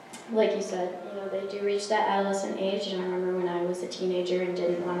like you said, you know, they do reach that adolescent age, and I remember when I was a teenager and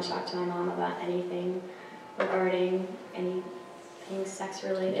didn't want to talk to my mom about anything regarding anything sex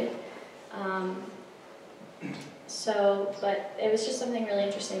related. But it was just something really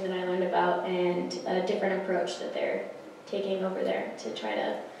interesting that I learned about, and a different approach that they're taking over there to try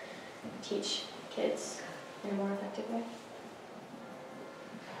to teach kids in a more effective way.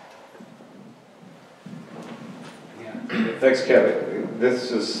 Thanks, Kevin.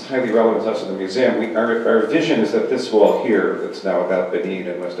 This is highly relevant to us in the museum. Our vision is that this wall here, that's now about Benin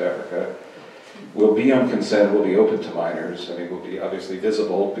in West Africa, will be on consent, will be open to minors. I mean, will be obviously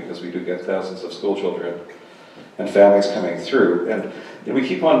visible because we do get thousands of school children and families coming through. And we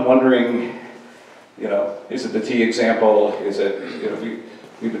keep on wondering, you know, is it the tea example? Is it, you know,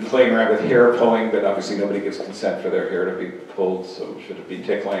 we've been playing around with hair pulling, but obviously nobody gives consent for their hair to be pulled, so should it be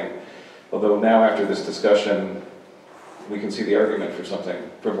tickling? Although now after this discussion, we can see the argument for something,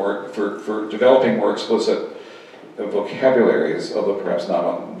 for developing more explicit vocabularies, although perhaps not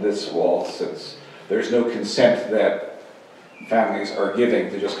on this wall, since there's no consent that families are giving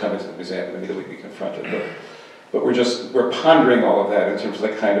to just come into the museum and immediately be confronted. But we're pondering all of that in terms of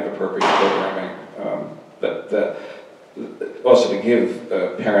the kind of appropriate programming that also to give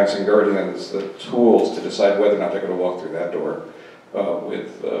parents and guardians the tools to decide whether or not they're going to walk through that door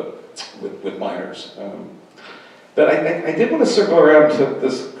with minors. But I did want to circle around to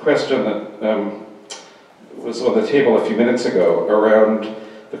this question that was on the table a few minutes ago around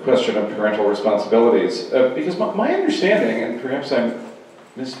the question of parental responsibilities. Because my understanding, and perhaps I'm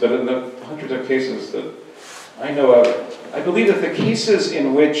missed, but in the hundreds of cases that I know of, I believe that the cases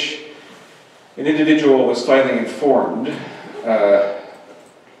in which an individual was finally informed that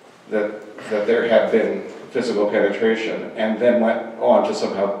there had been physical penetration and then went on to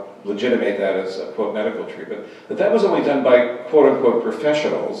somehow legitimate that as a, quote, medical treatment, that was only done by, quote, unquote,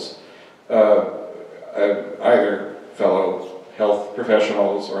 professionals, either fellow health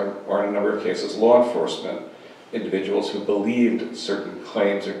professionals or in a number of cases, law enforcement individuals who believed certain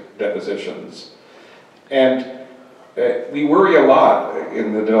claims or depositions. And we worry a lot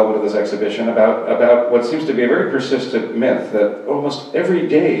in the development of this exhibition about what seems to be a very persistent myth that almost every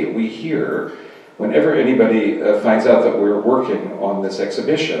day we hear, whenever anybody finds out that we're working on this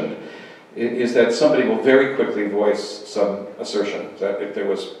exhibition, is that somebody will very quickly voice some assertion that if there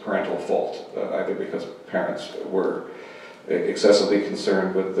was parental fault, either because parents were excessively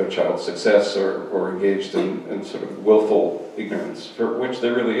concerned with their child's success or engaged in sort of willful ignorance, for which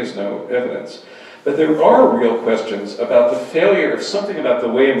there really is no evidence. But there are real questions about the failure of something about the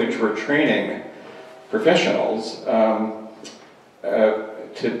way in which we're training professionals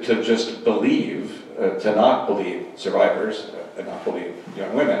to just believe, to not believe survivors, and not believe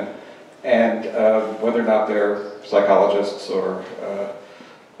young women, and whether or not they're psychologists or,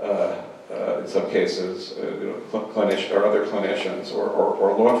 in some cases, clinicians or other clinicians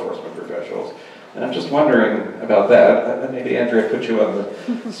or law enforcement professionals. And I'm just wondering about that. Maybe Andrea put you on the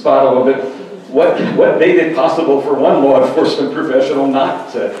spot a little bit. What made it possible for one law enforcement professional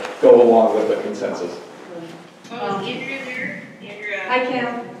not to go along with the consensus? Oh, is Andrea there? Andrea. Hi,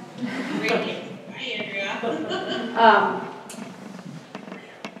 Kim. Great. Hi, Andrea.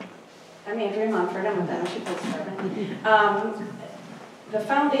 I'm Andrea Mumford. I'm with the Energy Police Department. The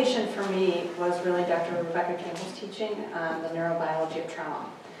foundation for me was really Dr. Rebecca Campbell's teaching on the neurobiology of trauma.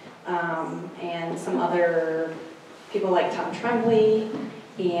 And some other people like Tom Tremblay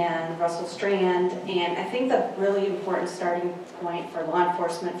and Russell Strand, and I think the really important starting point for law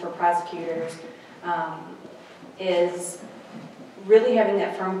enforcement, for prosecutors, is really having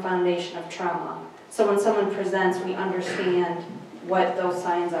that firm foundation of trauma. So when someone presents, we understand what those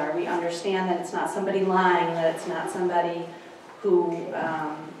signs are. We understand that it's not somebody lying, that it's not somebody who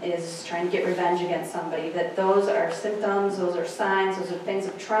is trying to get revenge against somebody, that those are symptoms, those are signs, those are things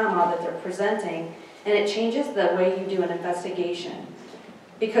of trauma that they're presenting, and it changes the way you do an investigation.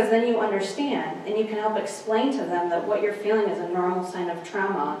 Because then you understand, and you can help explain to them that what you're feeling is a normal sign of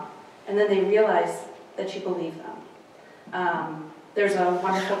trauma, and then they realize that you believe them. There's a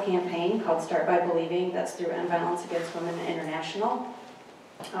wonderful campaign called Start by Believing that's through End Violence Against Women International.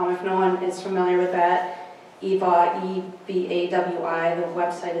 If no one is familiar with that, EVAWI, the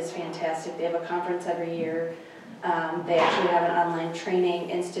website is fantastic. They have a conference every year. They actually have an online training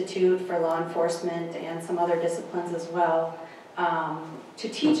institute for law enforcement and some other disciplines as well to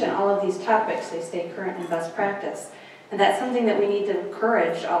teach on all of these topics. They stay current and best practice. And that's something that we need to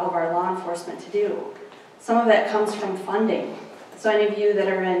encourage all of our law enforcement to do. Some of that comes from funding. So any of you that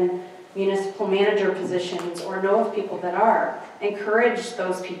are in municipal manager positions or know of people that are, encourage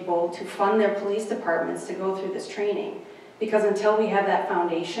those people to fund their police departments to go through this training. Because until we have that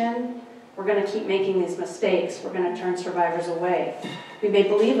foundation, we're going to keep making these mistakes. We're going to turn survivors away. We may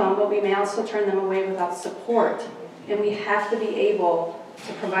believe them, but we may also turn them away without support. And we have to be able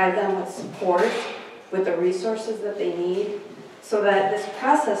to provide them with support, with the resources that they need, so that this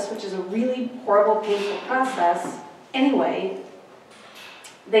process, which is a really horrible, painful process anyway,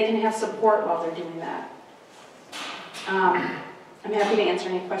 they can have support while they're doing that. I'm happy to answer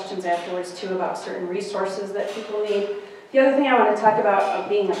any questions afterwards, too, about certain resources that people need. The other thing I want to talk about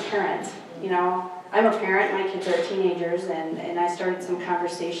being a parent. You know, I'm a parent, my kids are teenagers, and I started some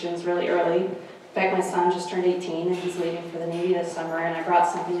conversations really early. In fact, my son just turned 18, and he's leaving for the Navy this summer, and I brought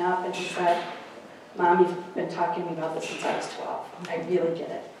something up, and he said, Mom, you've been talking to me about this since I was 12. I really get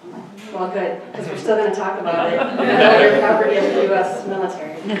it. I'm like, well, good, because we're still going to talk about it. You're property of the U.S.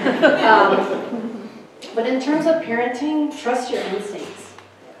 military. But in terms of parenting, trust your instincts.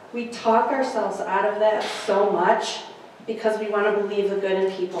 We talk ourselves out of that so much because we want to believe the good in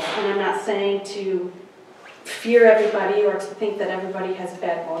people. And I'm not saying to fear everybody or to think that everybody has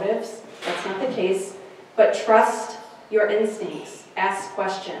bad motives. That's not the case. But trust your instincts, ask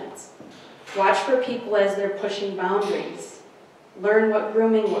questions. Watch for people as they're pushing boundaries. Learn what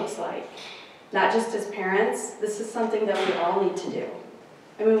grooming looks like. Not just as parents, this is something that we all need to do.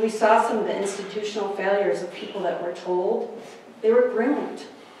 I mean, we saw some of the institutional failures of people that were told. They were groomed.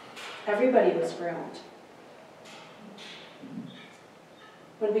 Everybody was groomed.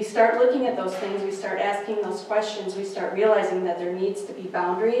 When we start looking at those things, we start asking those questions, we start realizing that there needs to be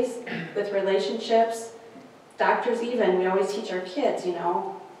boundaries with relationships. Doctors even, we always teach our kids, you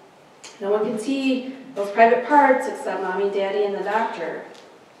know, no one can see those private parts except mommy, daddy, and the doctor.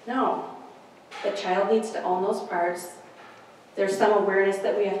 No, the child needs to own those parts. There's some awareness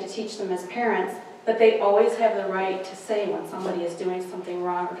that we have to teach them as parents, but they always have the right to say when somebody is doing something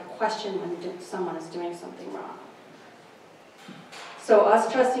wrong or to question when someone is doing something wrong. So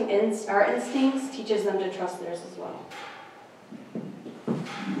us trusting our instincts teaches them to trust theirs as well.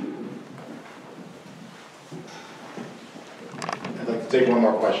 I'd like to take one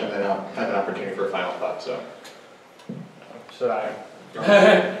more question and then I'll have an opportunity for a final thought, so. Should I?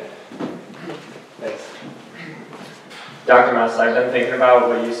 Thanks. Dr. Maas, I've been thinking about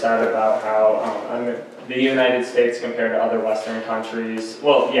what you said about how the United States compared to other Western countries,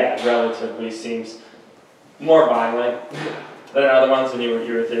 well, yeah, relatively seems more violent than other ones, and you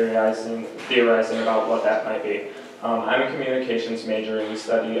were theorizing about what that might be. I'm a communications major, and we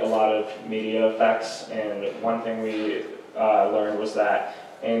study a lot of media effects, and one thing we learned was that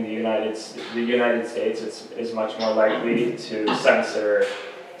in the United States, it's much more likely to censor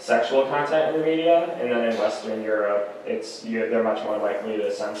sexual content in the media, and then in Western Europe, they're much more likely to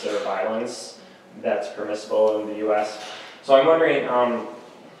censor violence that's permissible in the U.S. So I'm wondering,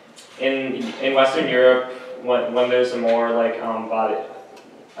 in Western Europe, when there's a more like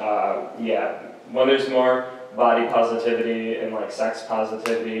when there's more body positivity and like sex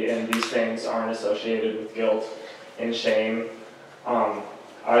positivity, and these things aren't associated with guilt and shame, are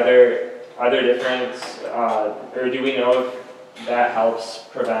there different, or do we know if that helps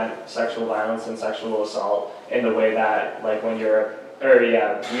prevent sexual violence and sexual assault in the way that, like when we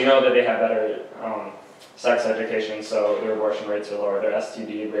know that they have better sex education, so their abortion rates are lower, their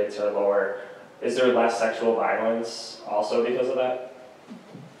STD rates are lower. Is there less sexual violence also because of that?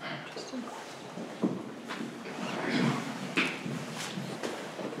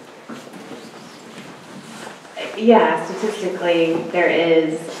 Yeah, statistically there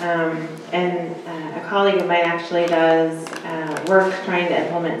is, and a colleague of mine actually does work trying to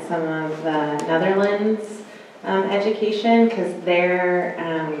implement some of the Netherlands education, because there,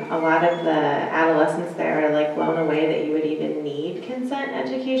 a lot of the adolescents there are like blown away that you would even need consent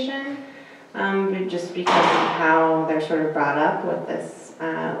education, just because of how they're sort of brought up with this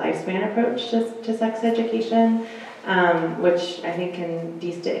lifespan approach to sex education. Which I think can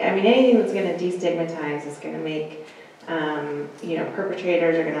anything that's going to destigmatize is going to make,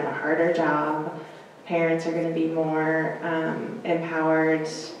 perpetrators are going to have a harder job, parents are going to be more empowered,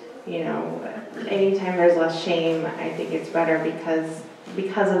 anytime there's less shame, I think it's better because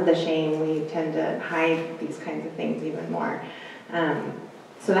of the shame, we tend to hide these kinds of things even more.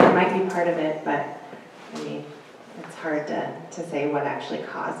 So that might be part of it, but it's hard to say what actually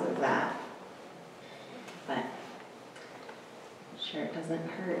causes that. But sure, it doesn't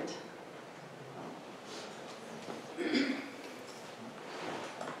hurt.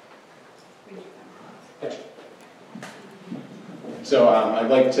 So I'd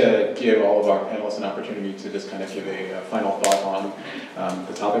like to give all of our panelists an opportunity to just kind of give a final thought on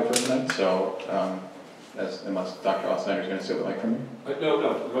the topic for tonight. So unless Dr. Alexander is going to steal the mic from me. No,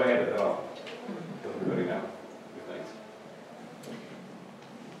 go ahead. Everybody now. Thanks.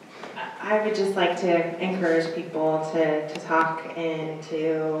 I would just like to encourage people to talk and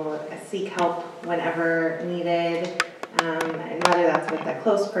to seek help whenever needed, and whether that's with a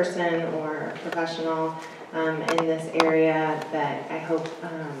close person or a professional in this area, that I hope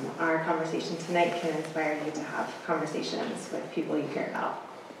our conversation tonight can inspire you to have conversations with people you care about.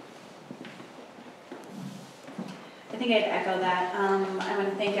 I think I'd echo that. I want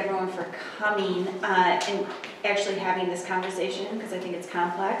to thank everyone for coming and actually having this conversation, because I think it's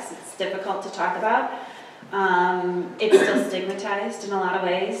complex, it's difficult to talk about. It's still stigmatized in a lot of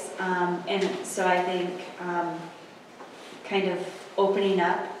ways, and so I think kind of opening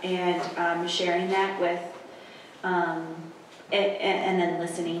up and sharing that with, and then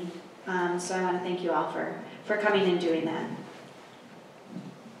listening. So I want to thank you all for coming and doing that.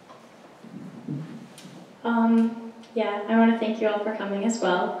 Yeah, I want to thank you all for coming as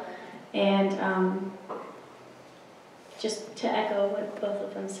well, and just to echo what both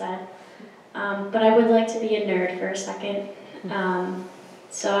of them said, but I would like to be a nerd for a second.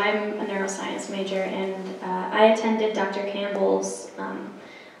 So I'm a neuroscience major, and I attended Dr. Campbell's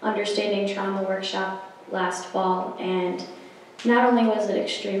Understanding Trauma workshop last fall, and not only was it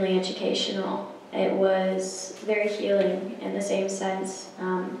extremely educational, it was very healing in the same sense.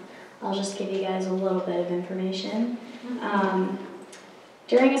 I'll just give you guys a little bit of information.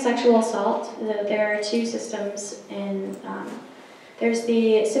 During a sexual assault, there are two systems in there's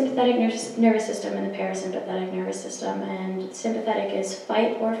the sympathetic nervous system and the parasympathetic nervous system, and sympathetic is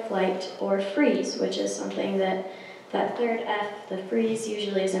fight or flight or freeze, which is something that third F, the freeze,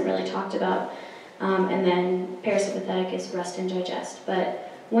 usually isn't really talked about, and then parasympathetic is rest and digest.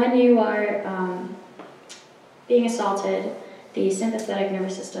 But when you are being assaulted, the sympathetic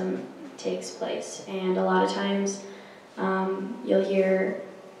nervous system takes place, and a lot of times you'll hear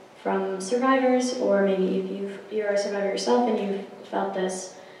from survivors, or maybe if you're a survivor yourself and you've felt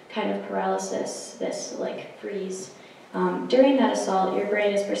this kind of paralysis, this like freeze. During that assault, your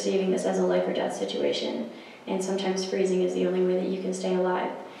brain is perceiving this as a life or death situation, and sometimes freezing is the only way that you can stay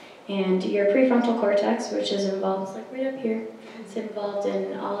alive. And your prefrontal cortex, which is involved, it's like right up here, it's involved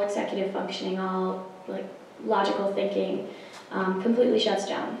in all executive functioning, all like logical thinking, completely shuts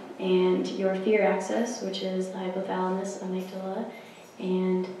down. And your fear axis, which is the hypothalamus, amygdala,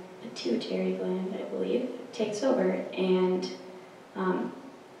 and pituitary gland, I believe, takes over, and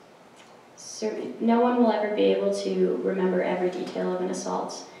no one will ever be able to remember every detail of an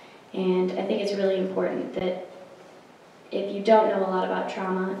assault. And I think it's really important that if you don't know a lot about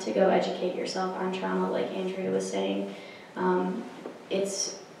trauma, to go educate yourself on trauma, like Andrea was saying.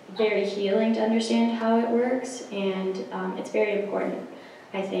 It's very healing to understand how it works, and it's very important,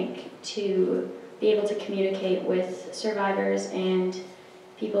 I think, to be able to communicate with survivors and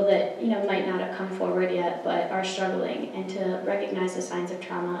people that might not have come forward yet but are struggling, and to recognize the signs of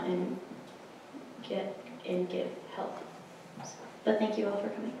trauma and give help. But thank you all for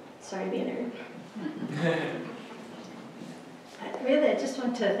coming. Sorry to be a nerd. Really, I just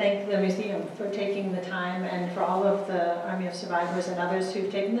want to thank the museum for taking the time, and for all of the Army of Survivors and others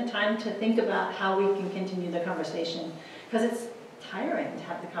who've taken the time to think about how we can continue the conversation, because it's tiring to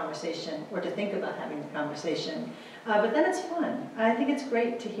have the conversation or to think about having the conversation. But then it's fun. I think it's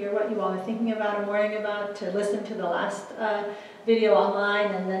great to hear what you all are thinking about and worrying about, to listen to the last video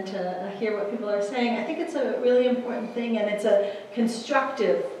online, and then to hear what people are saying. I think it's a really important thing, and it's a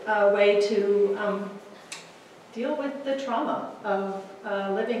constructive way to deal with the trauma of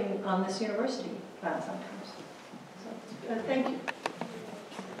living on this university sometimes. So, thank you.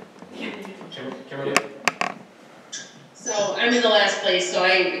 Kimberly? So I'm in the last place, so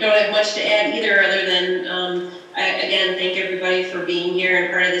I don't have much to add either, other than I again thank everybody for being here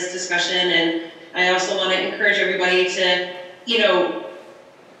and part of this discussion. And I also want to encourage everybody to,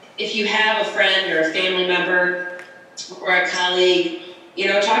 if you have a friend or a family member or a colleague,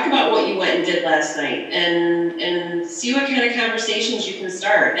 talk about what you went and did last night, and see what kind of conversations you can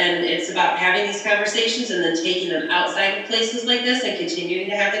start. And it's about having these conversations and then taking them outside of places like this and continuing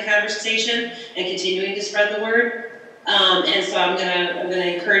to have the conversation and continuing to spread the word. And so I'm gonna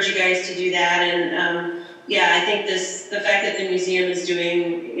encourage you guys to do that. And yeah, I think the fact that the museum is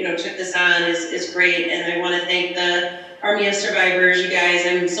doing, took this on is great. And I want to thank the Army of Survivors, you guys.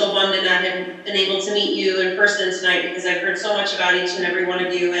 I'm so bummed to not have been able to meet you in person tonight, because I've heard so much about each and every one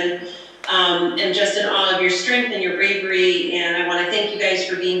of you, and just in awe of your strength and your bravery. And I want to thank you guys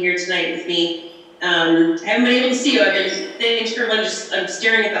for being here tonight with me. I haven't been able to see you. Thanks for everyone. I'm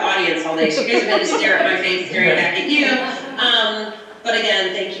staring at the audience all day, so you guys have had to stare at my face, staring back at you. But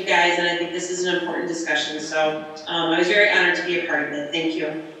again, thank you guys, and I think this is an important discussion. So I was very honored to be a part of it. Thank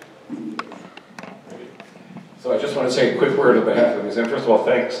you. So I just want to say a quick word on behalf of the museum. First of all,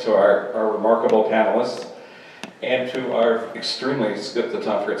 thanks to our remarkable panelists, and to our extremely skilled, to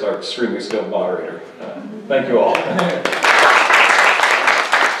Tom Fritz, our extremely skilled moderator. Thank you all.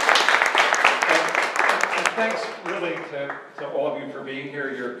 Thanks really to all of you for being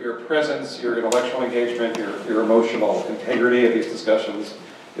here. Your presence, your intellectual engagement, your emotional integrity of these discussions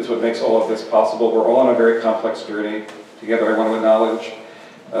is what makes all of this possible. We're all on a very complex journey together. I want to acknowledge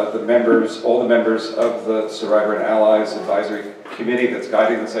all the members of the Survivor and Allies Advisory Committee that's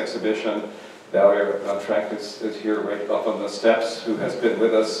guiding this exhibition. Valerie Frank is here right up on the steps, who has been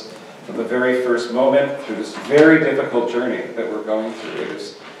with us from the very first moment through this very difficult journey that we're going through. It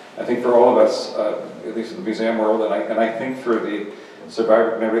is, I think, for all of us, at least in the museum world, and I think for the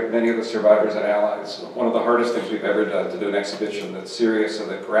many of the survivors and allies, one of the hardest things we've ever done, to do an exhibition that's serious and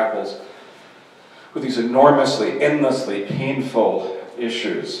that grapples with these enormously, endlessly painful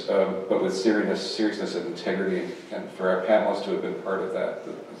issues, but with seriousness and integrity. And for our panelists to have been part of that,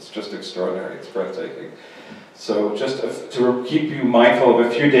 it's just extraordinary, it's breathtaking. So just to keep you mindful of a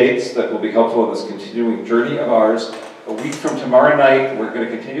few dates that will be helpful in this continuing journey of ours. A week from tomorrow night, we're going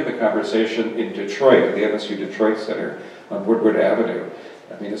to continue the conversation in Detroit, at the MSU Detroit Center on Woodward Avenue.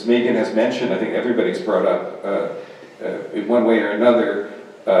 I mean, as Megan has mentioned, I think everybody's brought up, in one way or another,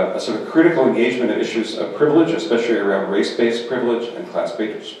 a sort of critical engagement of issues of privilege, especially around race-based privilege and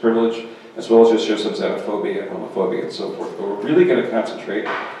class-based privilege, as well as issues of xenophobia and homophobia and so forth. But we're really going to concentrate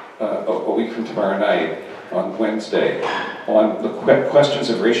a week from tomorrow night, on Wednesday, on the questions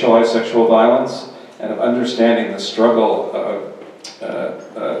of racialized sexual violence and of understanding the struggle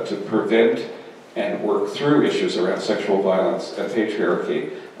to prevent and work through issues around sexual violence and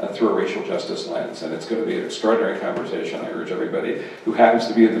patriarchy through a racial justice lens. And it's going to be an extraordinary conversation. I urge everybody who happens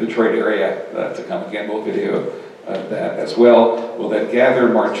to be in the Detroit area to come again. We'll video that as well. We'll then gather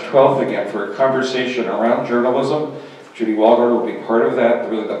March 12th again for a conversation around journalism. Judy Walgard will be part of that,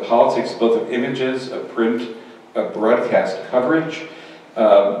 really the politics both of images, of print, of broadcast coverage.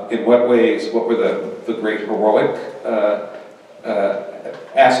 In what ways, what were the great heroic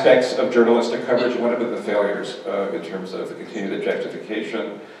aspects of journalistic coverage, and what have been the failures in terms of the continued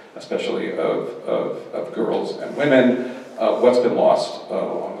objectification, especially of girls and women, what's been lost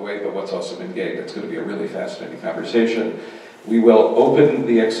along the way, but what's also been gained. It's going to be a really fascinating conversation. We will open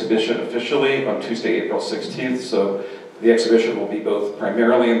the exhibition officially on Tuesday, April 16th, so the exhibition will be both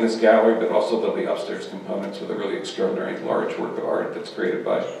primarily in this gallery, but also there'll be upstairs components with a really extraordinary large work of art that's created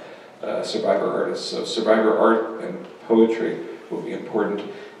by survivor artists. So survivor art and poetry will be important.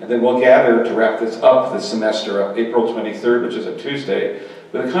 And then we'll gather to wrap this up this semester on April 23rd, which is a Tuesday,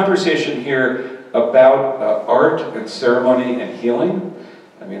 with a conversation here about art and ceremony and healing.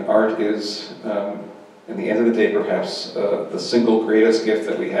 I mean, art is, in the end of the day, perhaps the single greatest gift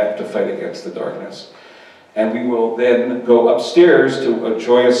that we have to fight against the darkness. And we will then go upstairs to a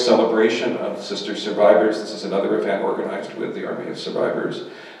joyous celebration of Sister Survivors. This is another event organized with the Army of Survivors.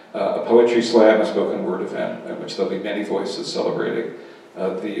 A poetry slam, a spoken word event, in which there'll be many voices celebrating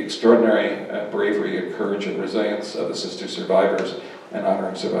the extraordinary bravery and courage and resilience of the Sister Survivors and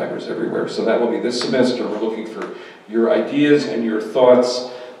honoring survivors everywhere. So that will be this semester. We're looking for your ideas and your thoughts.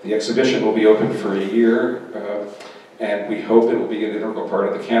 The exhibition will be open for a year, and we hope it will be an integral part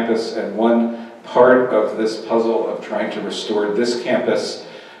of the campus. And one part of this puzzle of trying to restore this campus,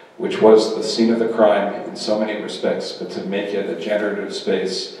 which was the scene of the crime in so many respects, but to make it a generative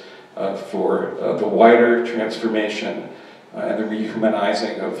space for the wider transformation and the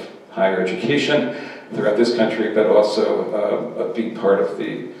rehumanizing of higher education throughout this country, but also being part of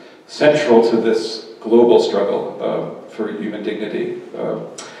the central to this global struggle for human dignity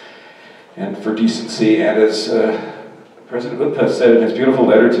and for decency. And as President Udpeth said in his beautiful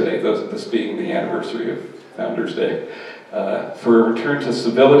letter today, this being the anniversary of Founders Day, for a return to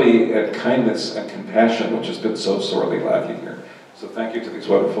civility and kindness and compassion, which has been so sorely lacking here. So thank you to these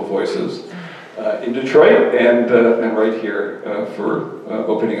wonderful voices in Detroit and right here for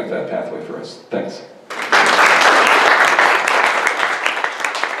opening up that pathway for us. Thanks.